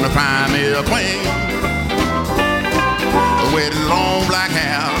 I'm gonna find me a queen with long black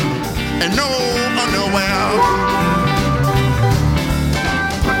hair and no underwear.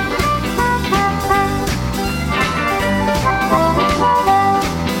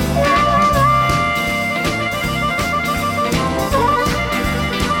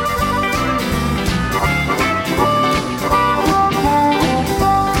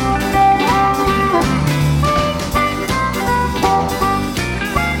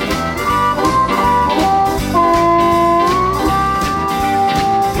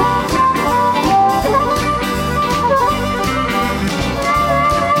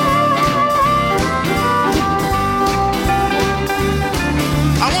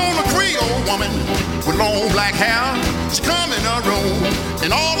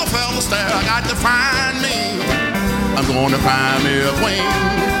 I got to find me. I'm gonna find me a queen.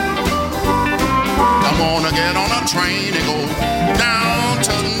 I'm gonna get on a train and go down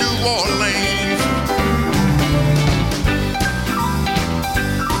to New Orleans.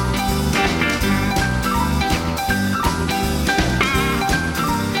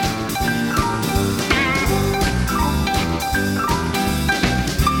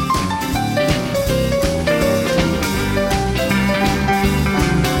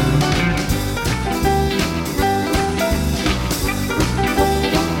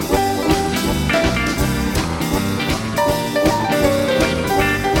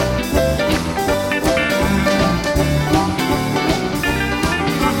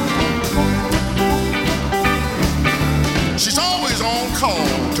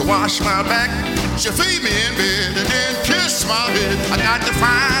 Wash my back, she feed me in bed and then kiss my head. I got to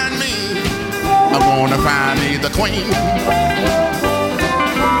find me. I'm gonna find me the queen.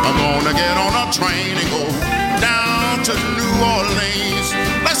 I'm gonna get on a train and go down to New Orleans.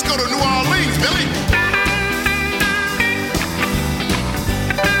 Let's go to New Orleans, Billy.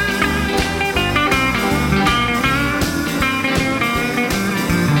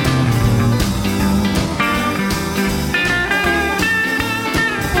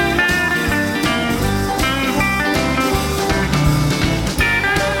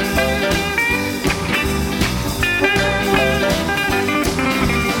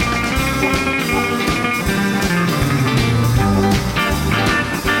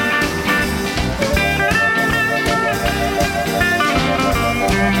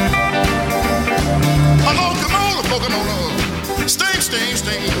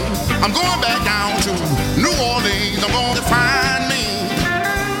 I'm going back down to New Orleans. I'm going to find me.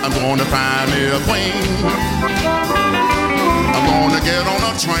 I'm going to find me a queen. I'm going to get on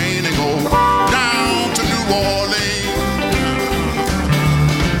a train and go down to New Orleans.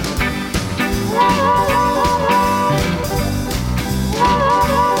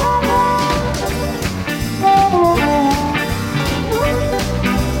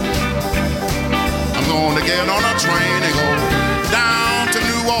 I'm going to get on a train and go down to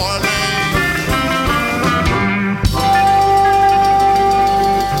New Orleans.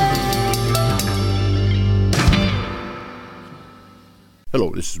 Hello,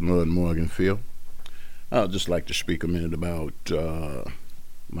 this is Mud Morganfield. I'd just like to speak a minute about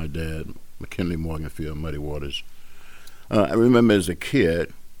my dad, McKinley Morganfield, Muddy Waters. I remember as a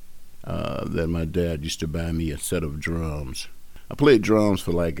kid that my dad used to buy me a set of drums. I played drums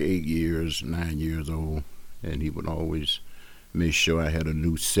for like 8 years, 9 years old, and he would always make sure I had a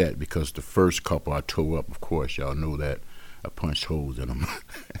new set because the first couple I tore up, of course, y'all know that. I punched holes in them.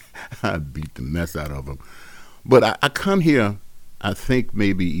 I beat the mess out of them. But I come here, I think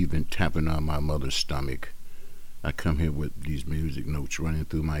maybe even tapping on my mother's stomach. I come here with these music notes running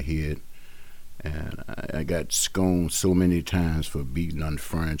through my head. And I got scones so many times for beating on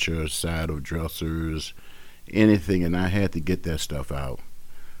furniture, side of dressers, anything. And I had to get that stuff out.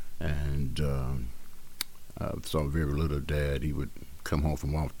 And I saw very little dad. He would come home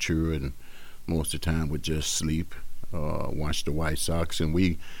from off tour and most of the time would just sleep, watch the White Sox. And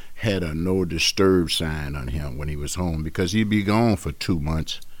we had a no disturb sign on him when he was home because he'd be gone for 2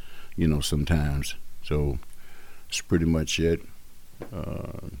 months, you know, sometimes. So that's pretty much it.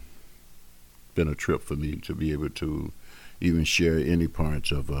 Been a trip for me to be able to even share any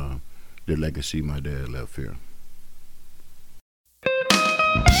parts of the legacy my dad left here.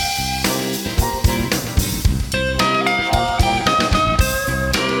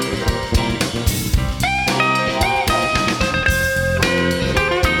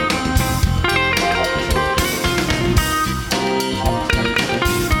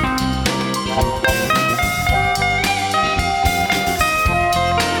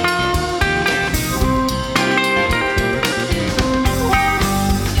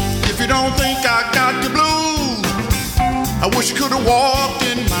 have walked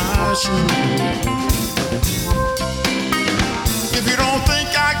in my shoes. If you don't think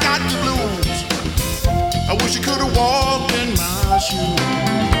I got the blues, I wish you could have walked in my shoes.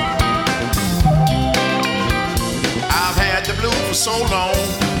 I've had the blues for so long,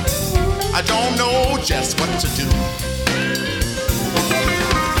 I don't know just what to do.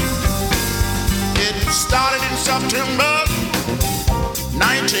 It started in September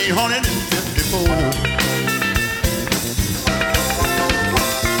 1954.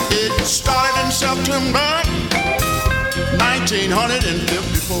 It started in September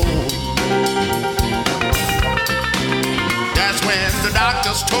 1954. That's when the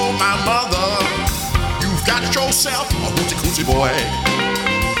doctors told my mother, you've got yourself a hoochie-coochie boy.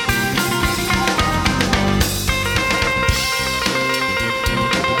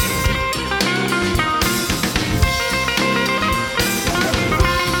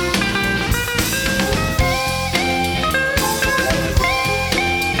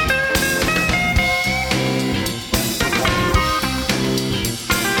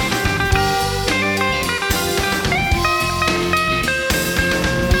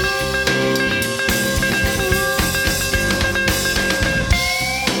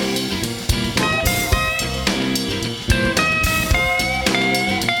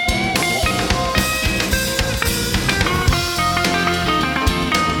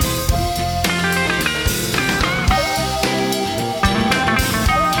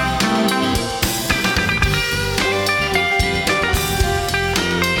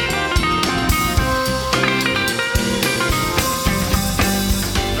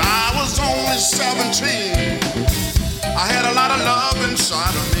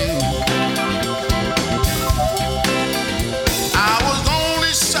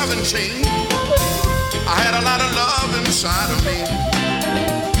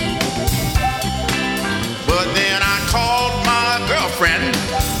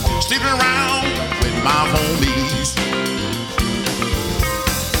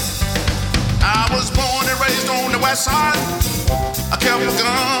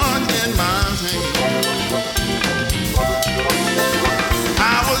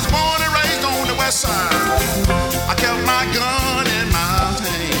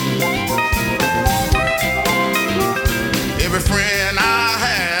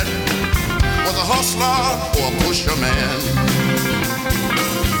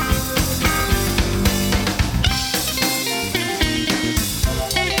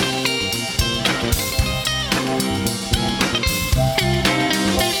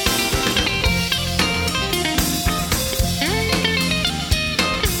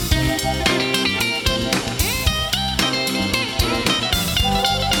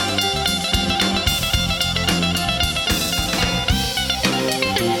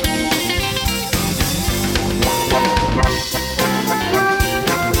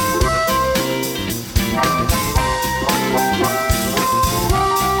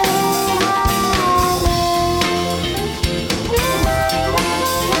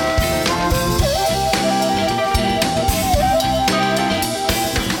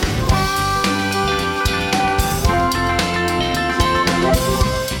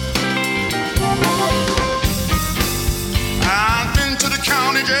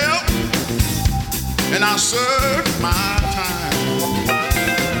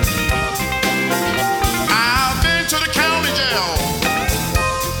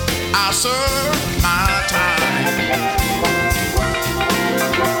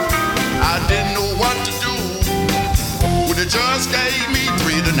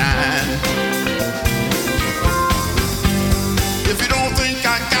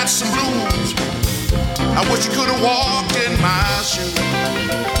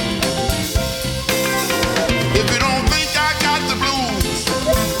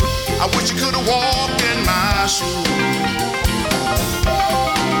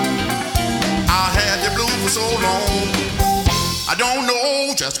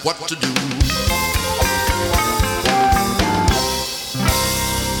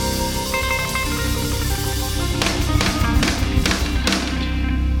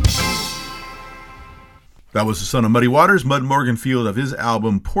 That was the son of Muddy Waters, Mud Morganfield, of his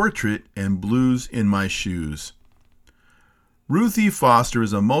album Portrait and Blues in My Shoes. Ruthie Foster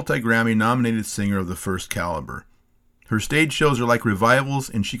is a multi-Grammy nominated singer of the first caliber. Her stage shows are like revivals,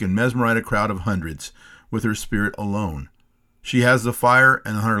 and she can mesmerize a crowd of hundreds with her spirit alone. She has the fire,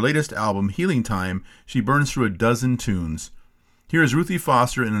 and on her latest album, Healing Time, she burns through a dozen tunes. Here is Ruthie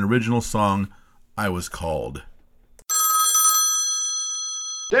Foster in an original song, I Was Called.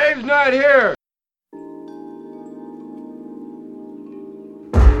 Dave's not here.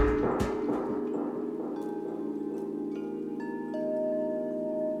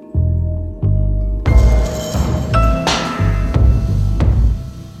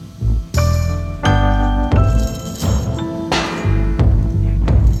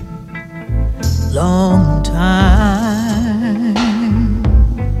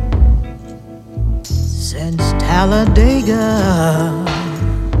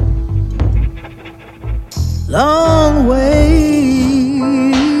 long ways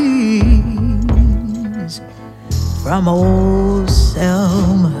from old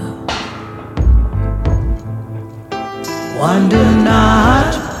Selma. Wonder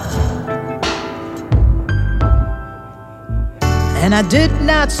not, and I did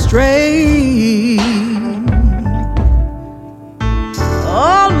not stray.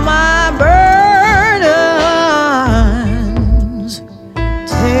 All my burdens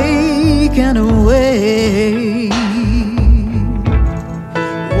taken away.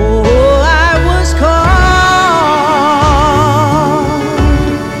 Oh, I was called,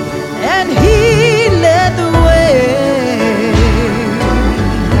 and He led the way.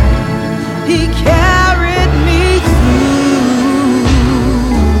 He carried me through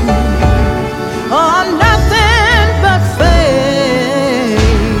on nothing but faith.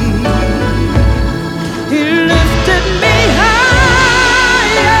 He lifted me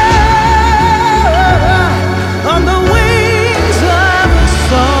higher on the wings of a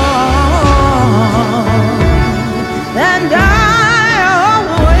song, and I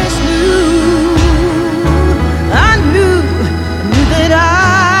always knew that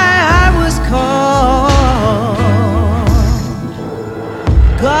I was called.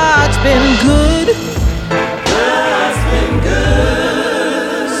 God's been good. God's been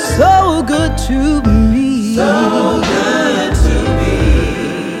good. So good to me. So good to me.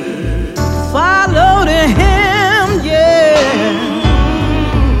 Followed Him, yeah,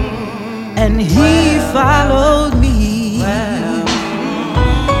 and He followed me.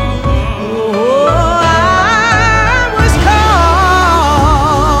 Oh, I was called,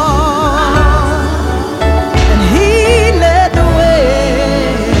 and He led the way.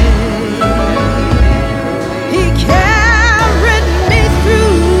 He carried me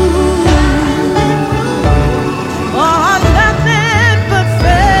through on nothing but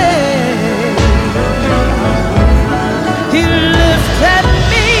faith. He lifted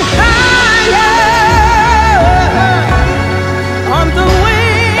me higher on the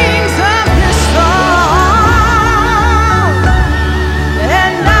wings of His song,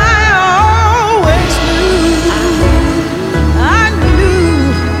 and I always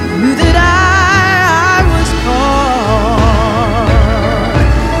knew that I was called.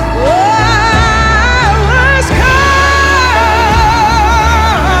 Oh, I was called,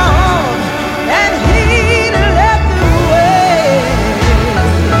 and He led the way.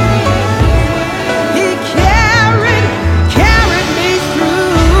 He carried me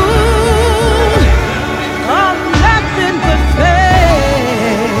through on nothing but faith.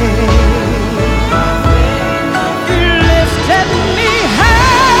 He lifted me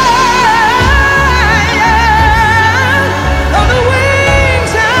higher on the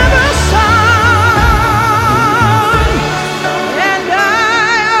wings of a song, and I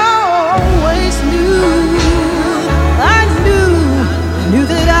always knew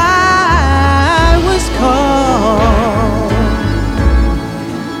that I was called.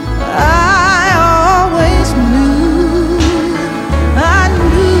 I always knew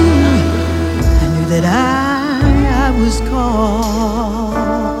that I was called.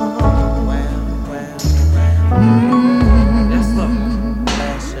 Let's look.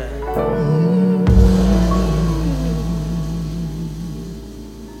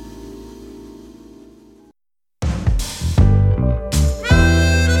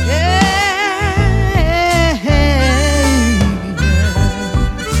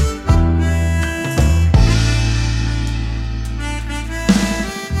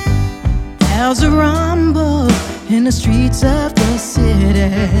 There's a rumble in the streets of the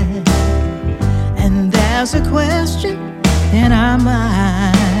city, and there's a question in our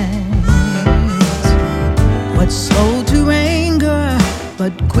minds. What's slow to anger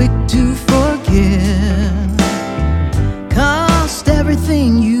but quick to forgive? Cost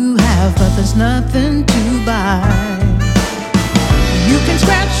everything you have, but there's nothing to buy. You can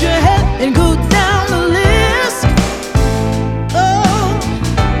scratch your head and go down the list.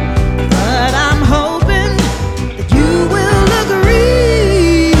 But I'm hoping that you will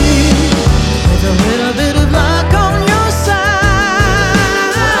agree, with a little bit of luck on your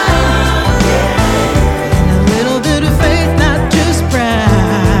side, and a little bit of faith, not just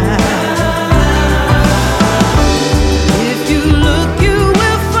pride. If you look, you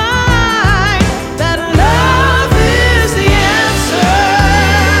will find that love is the answer.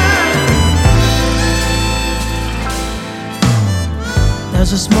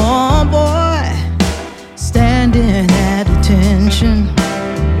 There's a small boy standing at attention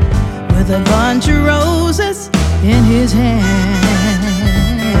with a bunch of roses in his hands,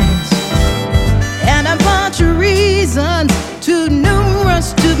 and a bunch of reasons too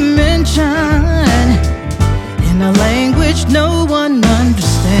numerous to mention.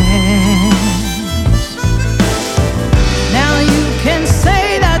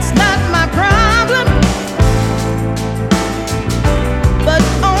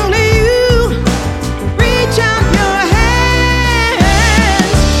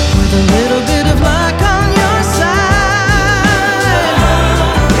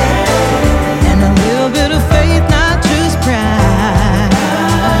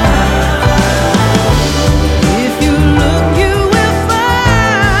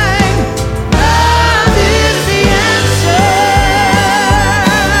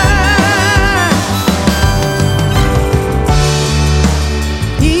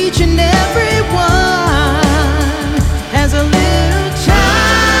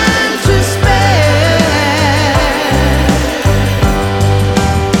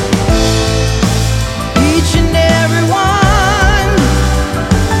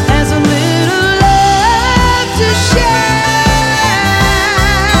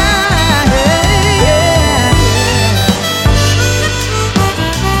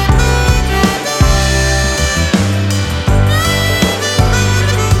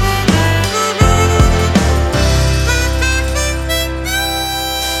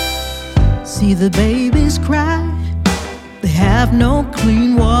 see the babies cry, they have no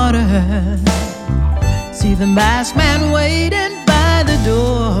clean water. See the masked man waiting by the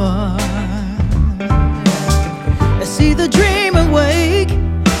door. I see the dream awake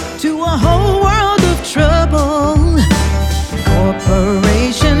to a whole world of trouble.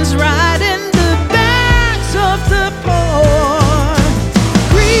 Corporations riding the backs of the poor.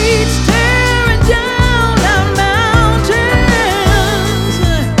 Greed's tearing down our mountains.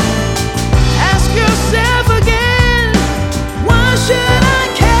 Ask yourself again, why should I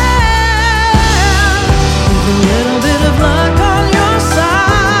care? With a little bit of luck on your side,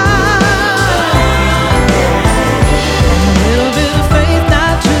 and a little bit of faith,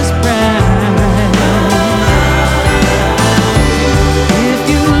 not just pride. If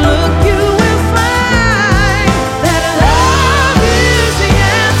you look, you will find that love is the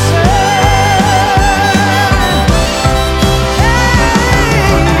answer. Hey,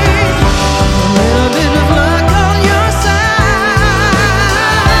 a little bit of luck on your side,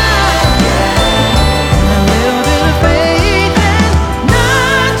 and a little bit of faith, and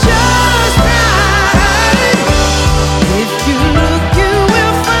not just pride. If you look, you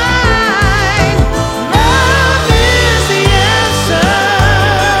will find love is the answer.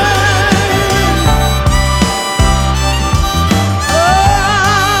 Oh,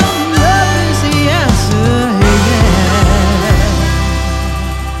 love is the answer, yeah.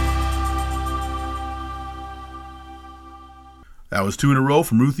 That was 2 in a row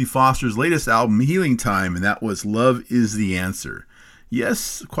from Ruthie Foster's latest album, Healing Time, and that was Love is the Answer.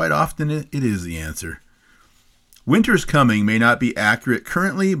 Yes, quite often it is the answer. Winter's Coming may not be accurate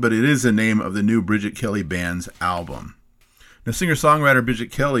currently, but it is the name of the new Bridget Kelly Band's album. Now, singer-songwriter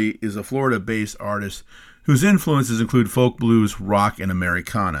Bridget Kelly is a Florida-based artist whose influences include folk, blues, rock, and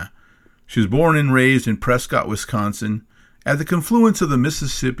Americana. She was born and raised in Prescott, Wisconsin, at the confluence of the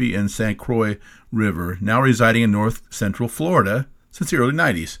Mississippi and St. Croix River, now residing in north central Florida since the early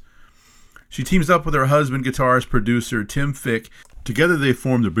 90s. She teams up with her husband, guitarist, producer Tim Fick. Together they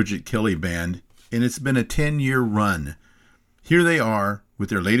formed the Bridget Kelly Band, and it's been a 10-year run. Here they are with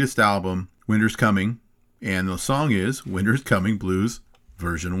their latest album, Winter's Coming, and the song is Winter's Coming Blues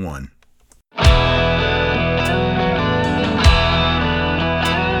version 1.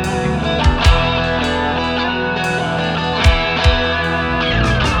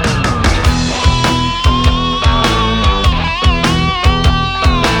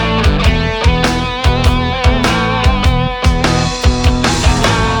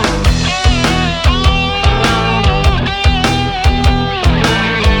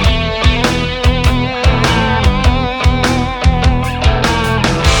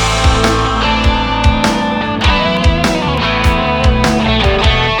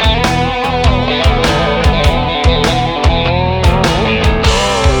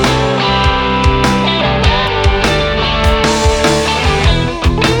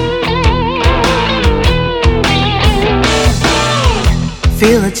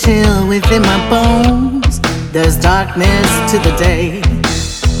 Feel a chill within my bones. There's darkness to the day.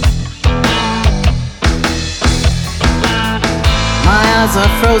 My eyes are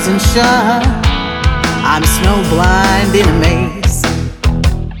frozen shut. I'm snowblind in a maze.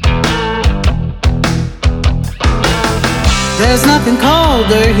 There's nothing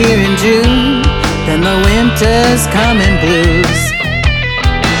colder here in June than the winter's coming blues.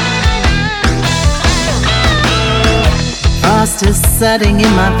 Frost is setting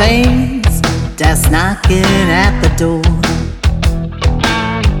in my veins, death's knocking at the door.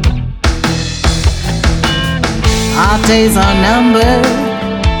 Our days are numbered,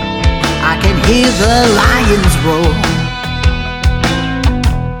 I can hear the lions roar.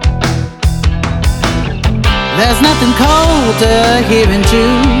 There's nothing colder here in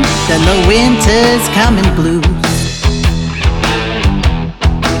June than the winter's coming blues.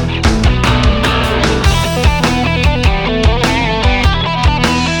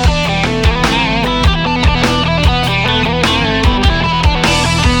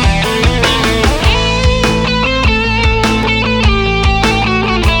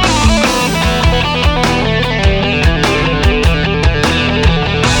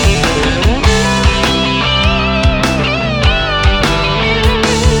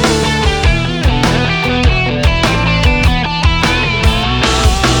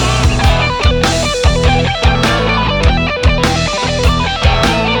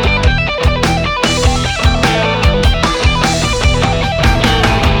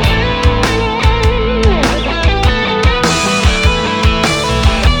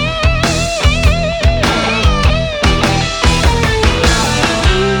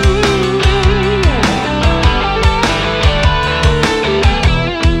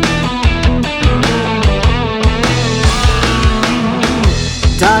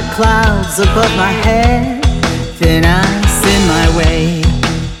 clouds above my head, thin ice in my way.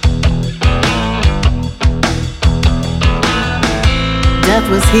 Death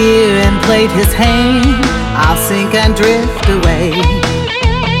was here and played his hand. I'll sink and drift away.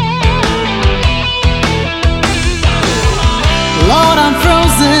 Lord, I'm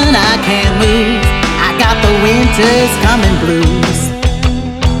frozen, I can't move. I got the winter's coming blues.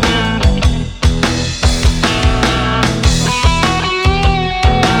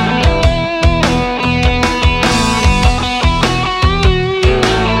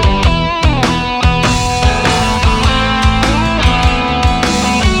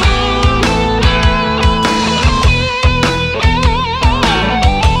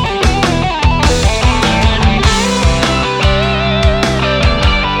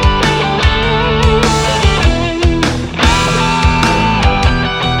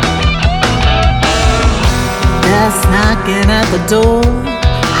 Knocking at the door,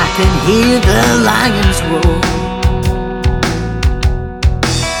 I can hear the lions roar.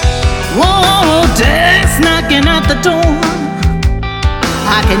 Whoa, death's knocking at the door,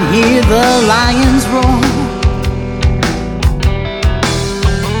 I can hear the lions roar.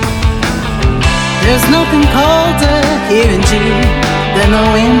 There's nothing colder here in June than the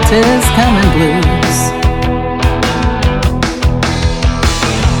winter's coming blues.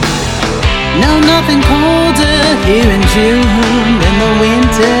 No, nothing colder here in June than the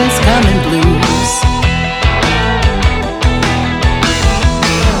winter's coming blues.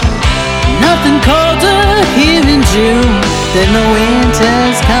 Nothing colder here in June than the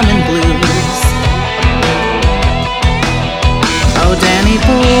winter's coming blues. Oh, Danny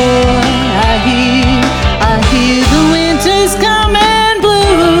boy, I hear the winter's coming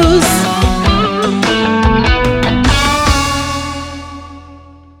blues.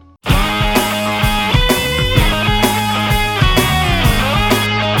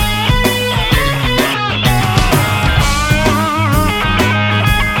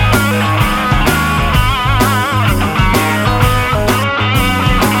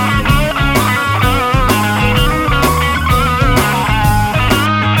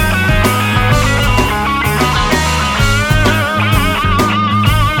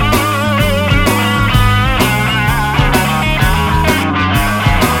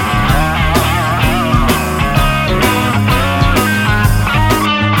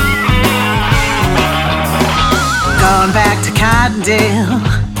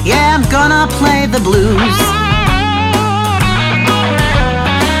 Yeah, I'm gonna play the blues.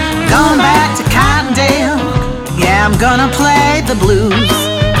 Going back to Cottondale. Yeah, I'm gonna play the blues.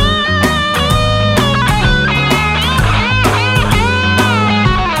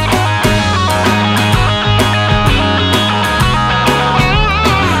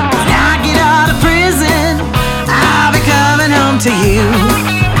 When I get out of prison, I'll be coming home to you.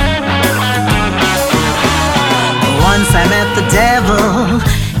 Once I met the devil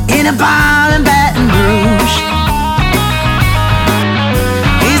in a bar in Baton Rouge.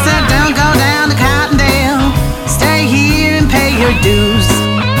 He said, don't go down to Cottondale, stay here and pay your dues.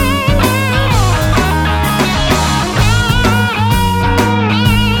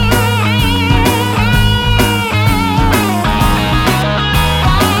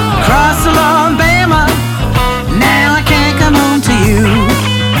 Crossed along Bama, now I can't come home to you.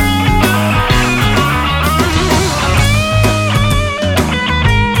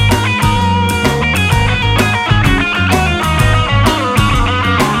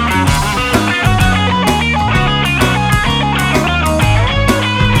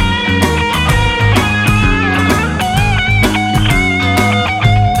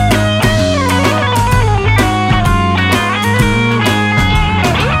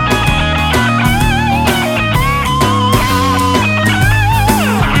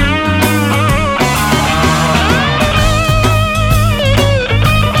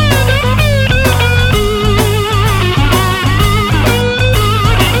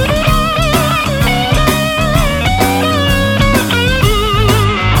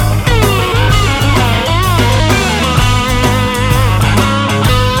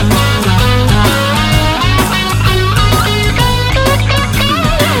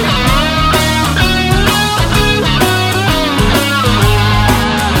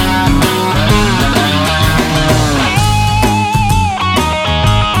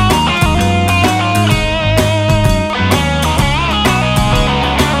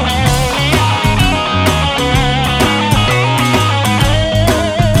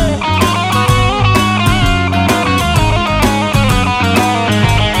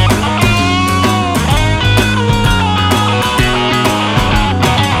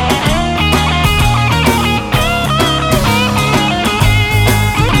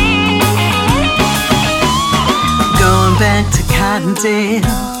 Cottontail.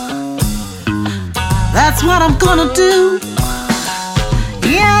 That's what I'm gonna do.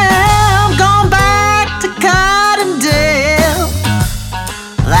 Yeah, I'm going back to Cottontail.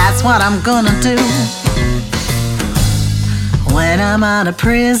 That's what I'm gonna do. When I'm out of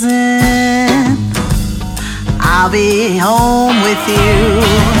prison, I'll be home with you.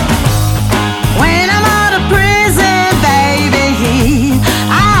 When I'm out of prison, baby,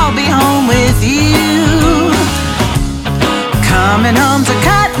 I'll be home with you. Coming home to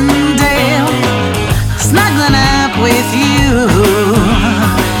Cottontail, snuggling up with you.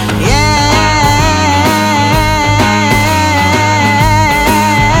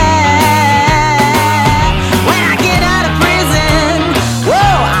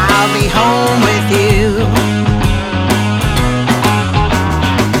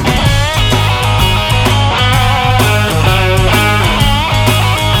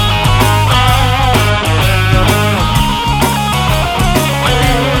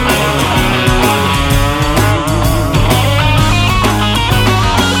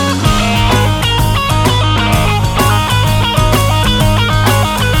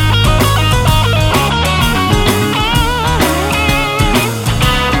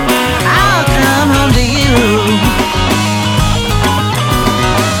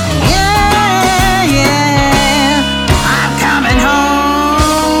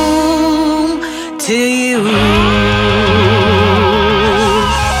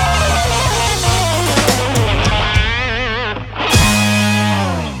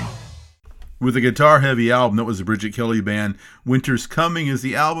 With a guitar-heavy album, that was the Bridget Kelly Band. Winter's Coming is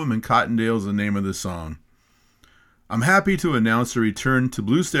the album, and Cottontail's the name of the song. I'm happy to announce the return to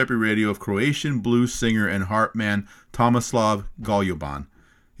Blues Therapy Radio of Croatian blues singer and harp man Tomislav Goljuban.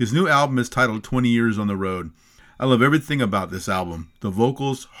 His new album is titled 20 Years on the Road. I love everything about this album. The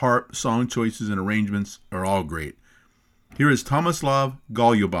vocals, harp, song choices, and arrangements are all great. Here is Tomislav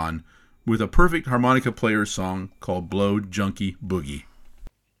Goljuban with a perfect harmonica player song called Blow Junkie Boogie.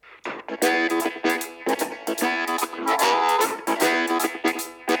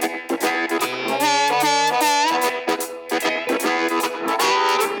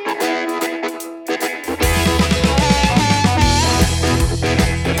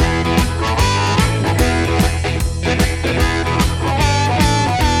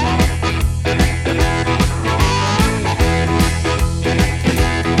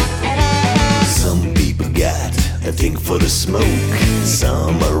 For the smoke,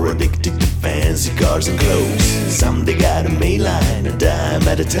 some are addicted to fancy cars and clothes. Some they got a mainline, a dime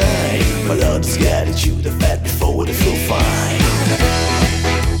at a time, but others gotta chew the fat before they feel fine.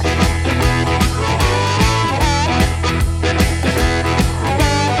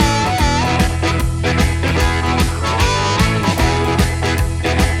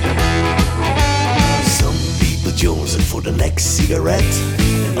 Some people jonesing for the next cigarette,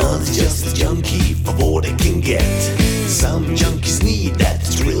 and others just a junkie for what they can get. Some junkies need that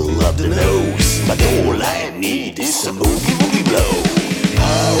thrill of the nose, but all I need is some boogie woogie blow.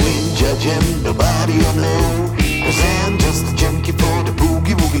 I ain't judging nobody I know, 'cause I'm just a junkie for the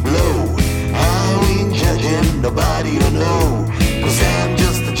boogie woogie blow. I ain't judging nobody I know, 'cause I'm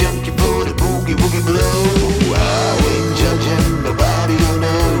just a junkie for the boogie woogie blow. I ain't judging nobody I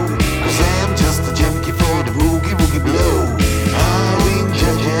know, 'cause I'm just a junkie for the boogie woogie blow. I ain't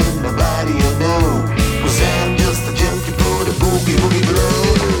judging nobody I know, 'cause I'm just a junkie for the boogie woogie blow.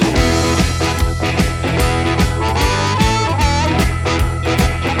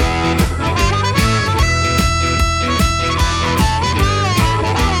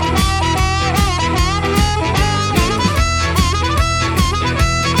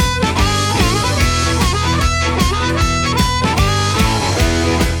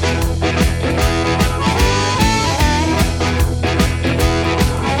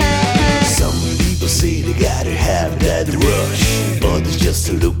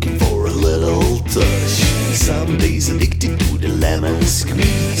 Just looking for a little touch. Some days addicted to the lemon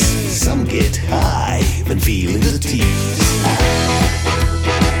squeeze. Some get high when feeling the tease.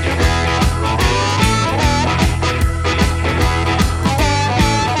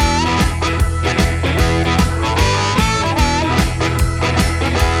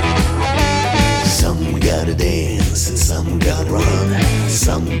 Some gotta dance and some gotta run.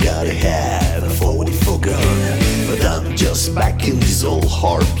 Some gotta have a 44 gun. But I'm just back in this old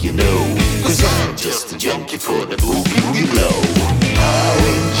harp, you know, 'cause I'm just a junkie for the boogie woogie blow. I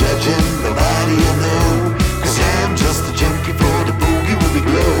ain't judging nobody I know, 'cause I'm just a junkie for the boogie woogie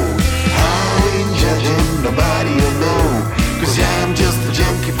blow. I ain't judging nobody I know, 'cause I'm just a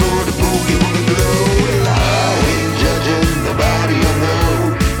junkie for the boogie woogie blow. I ain't judging nobody I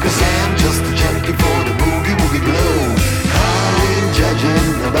know, 'cause I'm just a junkie for the boogie woogie blow. I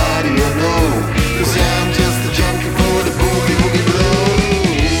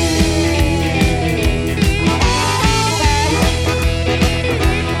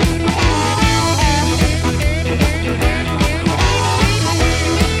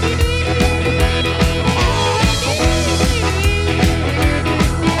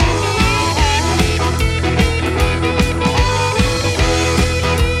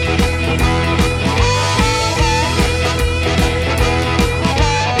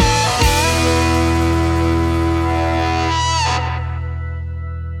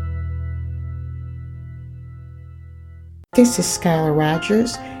This is Skylar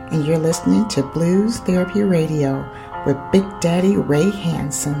Rogers, and you're listening to Blues Therapy Radio with Big Daddy Ray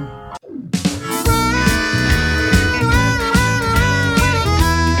Hansen.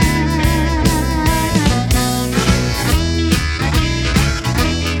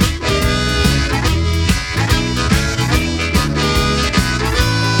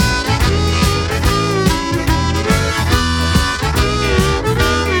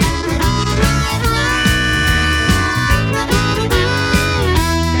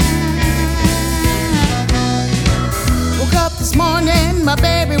 My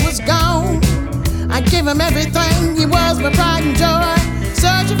baby was gone. I give him everything. He was my pride and joy.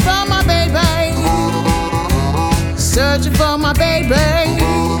 Searching for my baby. Searching for my baby.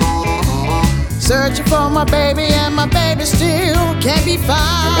 Searching for my baby, and my baby still can't be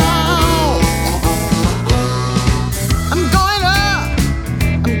found. I'm going up,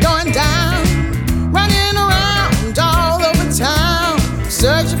 I'm going down, running around all over town.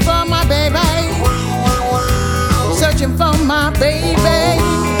 Searching for my baby. Searching for my baby.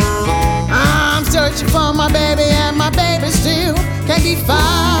 I'm searching for my baby, and my baby still can't be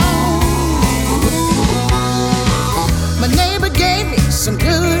found. My neighbor gave me some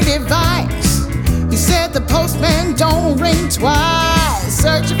good advice. He said the postman don't ring twice.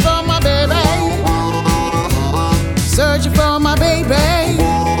 Searching for my baby. Searching for my baby.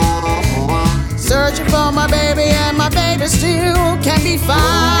 Searching for my baby, and my baby still can't be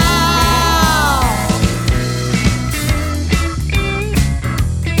found.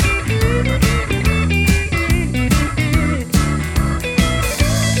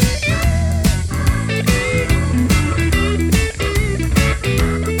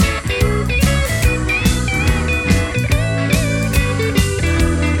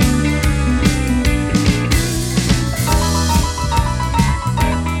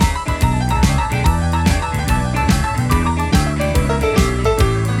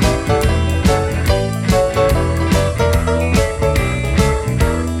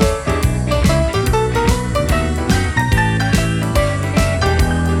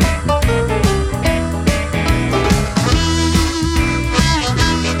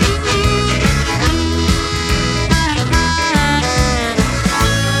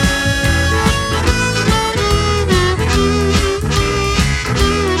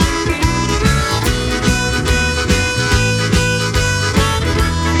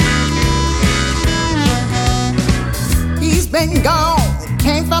 Been gone,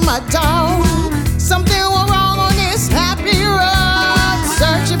 came from my dog. Something went wrong on this happy road.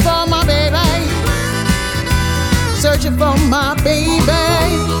 Searching for my baby. Searching for my baby.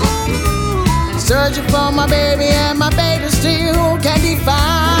 Searching for my baby, and my baby still can't be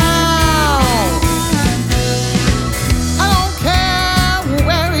found. I don't care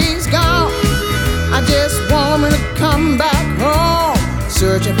where he's gone. I just want him to come back home.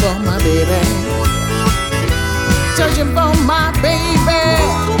 Searching for my baby. Searching for my baby.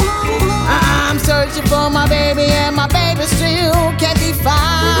 I'm searching for my baby, and my baby still can't be found.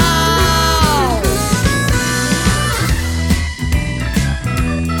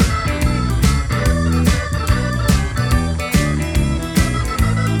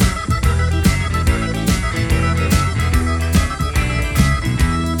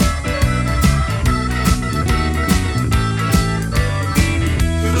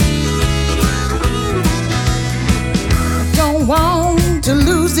 Want to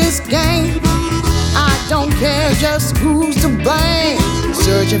lose this game. I don't care just who's to blame.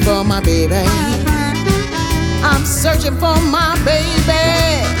 Searching for my baby. I'm searching for my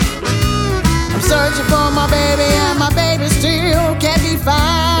baby. I'm searching for my baby, and my baby still can't be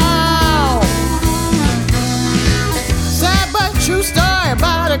found. Sad but true story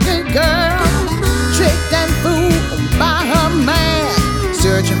about a good girl, tricked and fooled by her man.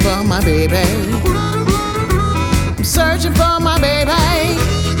 Searching for my baby. Searching for my baby.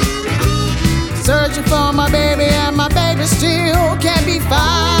 Searching for my baby, and my baby still can't be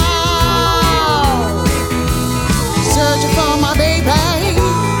found. Searching for my baby.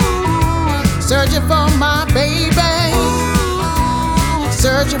 Searching for my baby.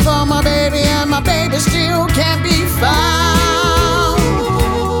 Searching for my baby, and my baby still can't be found.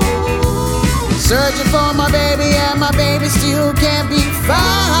 Searching for my baby, and my baby still can't be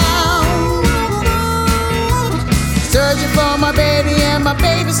found. Searching for my baby, and my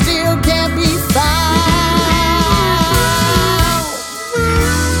baby still can't be found.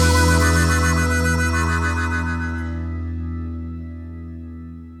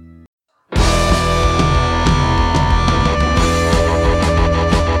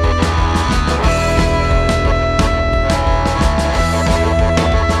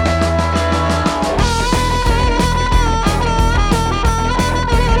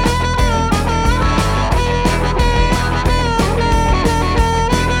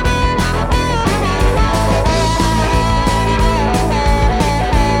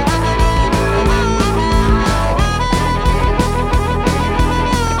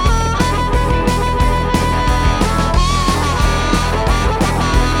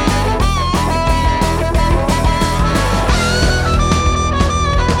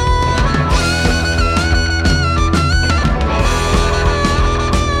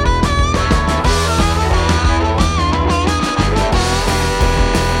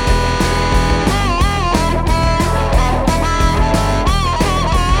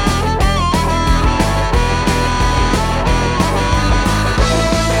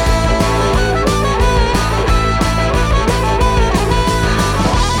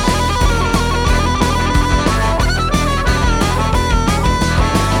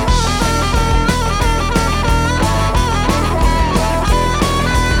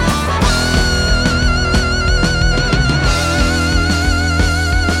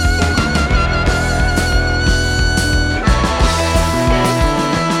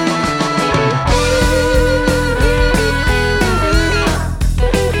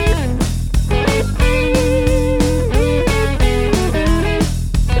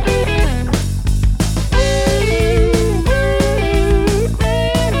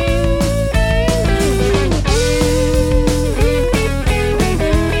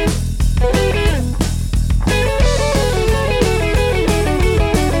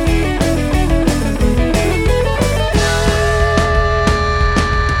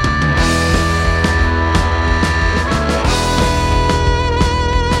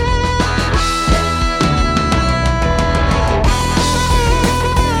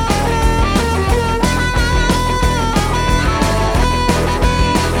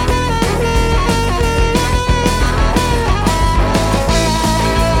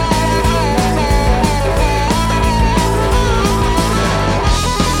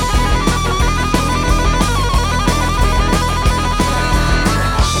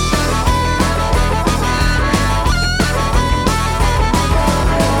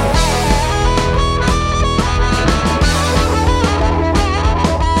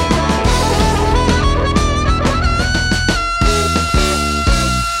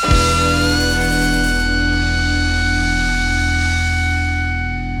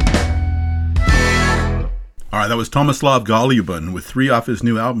 that was Tomislav Goluban with 3 off his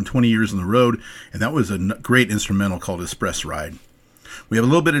new album, 20 Years on the Road, and that was a great instrumental called Express Ride. We have a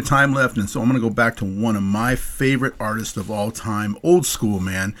little bit of time left, and so I'm going to go back to one of my favorite artists of all time, old school,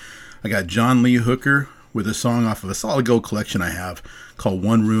 man. I got John Lee Hooker with a song off of a Solid Gold collection I have called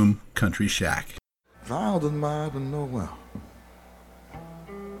One Room Country Shack. 1,000 miles from nowhere,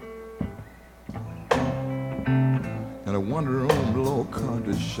 and a one-room little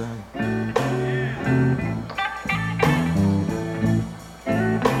country shack.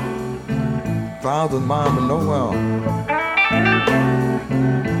 1,000 miles from nowhere,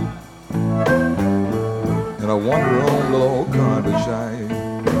 and a one-room little country shack.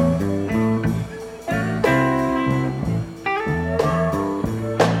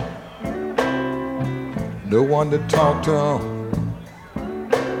 No one to talk to,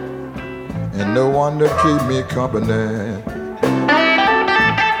 and no one to keep me company.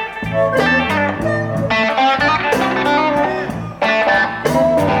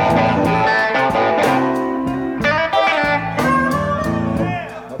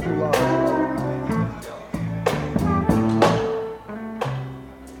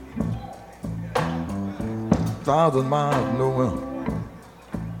 1,000 miles nowhere,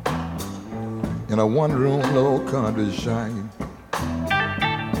 in a one-room little country shack.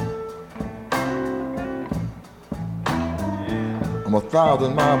 I'm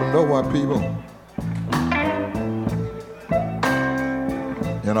 1,000 miles from nowhere, people,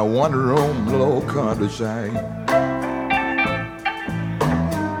 in a one-room little country shack.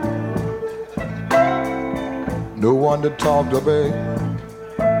 No one to talk to, babe,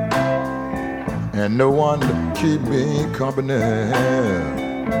 and no one to keep me company.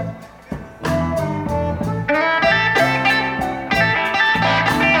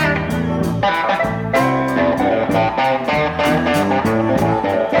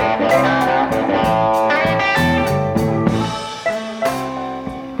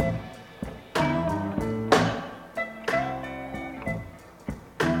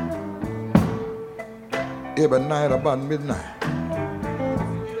 Every night about midnight,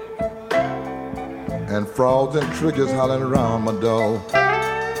 and frogs and crickets hollering around my door.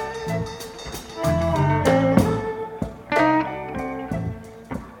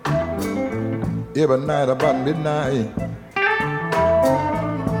 Every night about midnight,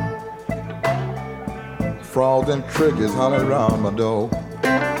 frogs and crickets hollering around my door.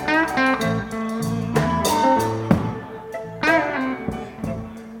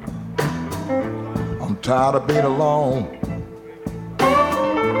 Tired of being alone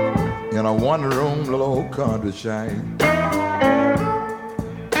in a one-room little old country shack.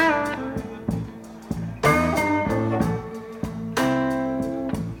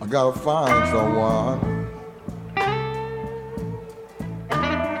 I gotta find someone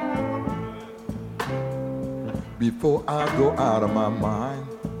before I go out of my mind.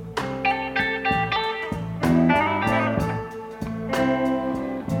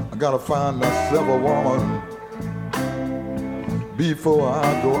 Gotta find myself a woman before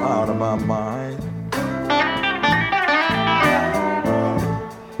I go out of my mind.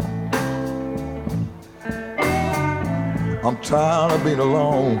 I'm tired of being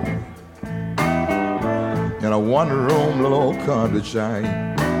alone in a one-room little old country shack.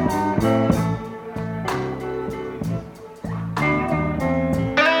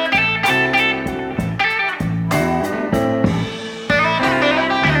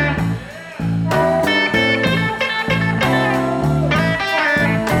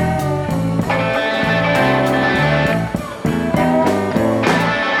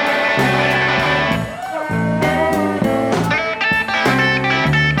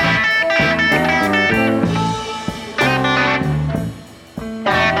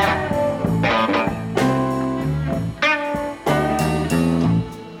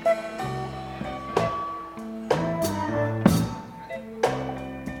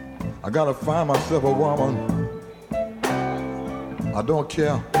 I gotta find myself a woman. I don't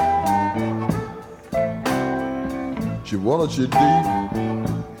care. She well or she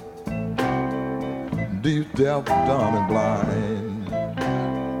deep, deaf, dumb, and blind.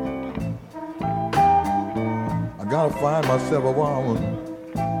 I gotta find myself a woman.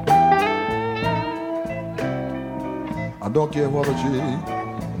 I don't care whether she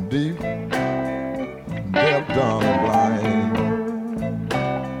deep, deaf, dumb, and blind.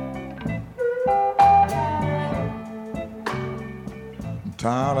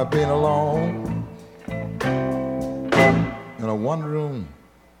 Tired of being alone in a one-room,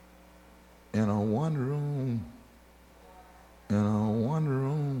 in a one-room, in a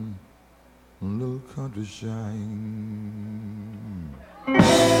one-room little country shack.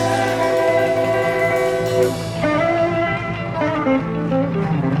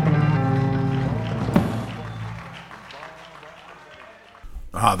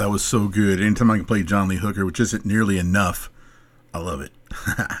 Ah, that was so good. Anytime I can play John Lee Hooker, which isn't nearly enough, I love it.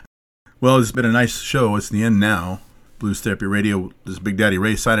 Well, it's been a nice show. It's the end now. Blues Therapy Radio, this is Big Daddy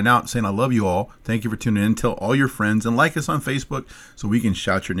Ray signing out, saying I love you all. Thank you for tuning in. Tell all your friends and like us on Facebook so we can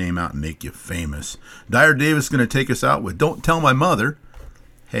shout your name out and make you famous. Dyer Davis is going to take us out with Don't Tell My Mother.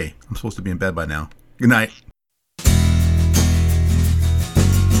 Hey, I'm supposed to be in bed by now. Good night.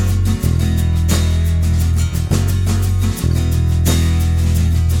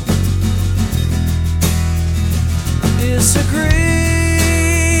 Disagree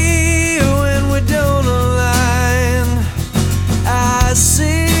when we don't align. I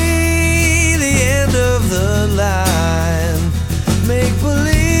see the end of the line. Make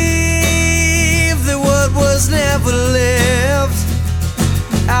believe that what was never lived,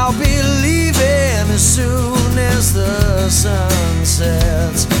 I'll be leaving as soon as the sun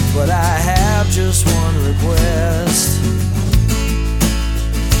sets. But I have just one request.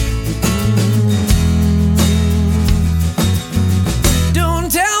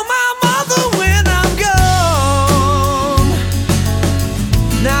 Tell my mother when I'm gone,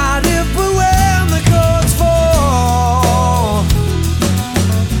 not if but when the cards fall.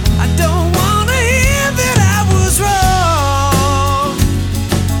 I don't wanna hear that I was wrong.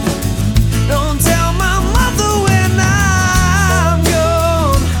 Don't tell my mother when I'm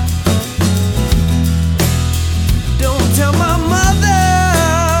gone. Don't tell my mother.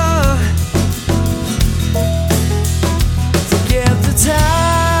 Forget the time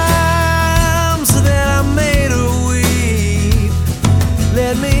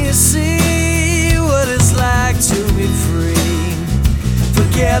let me see what it's like to be free.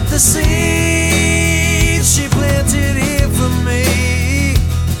 Forget the seeds she planted here for me.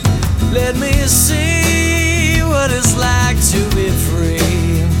 Let me see what it's like to be free.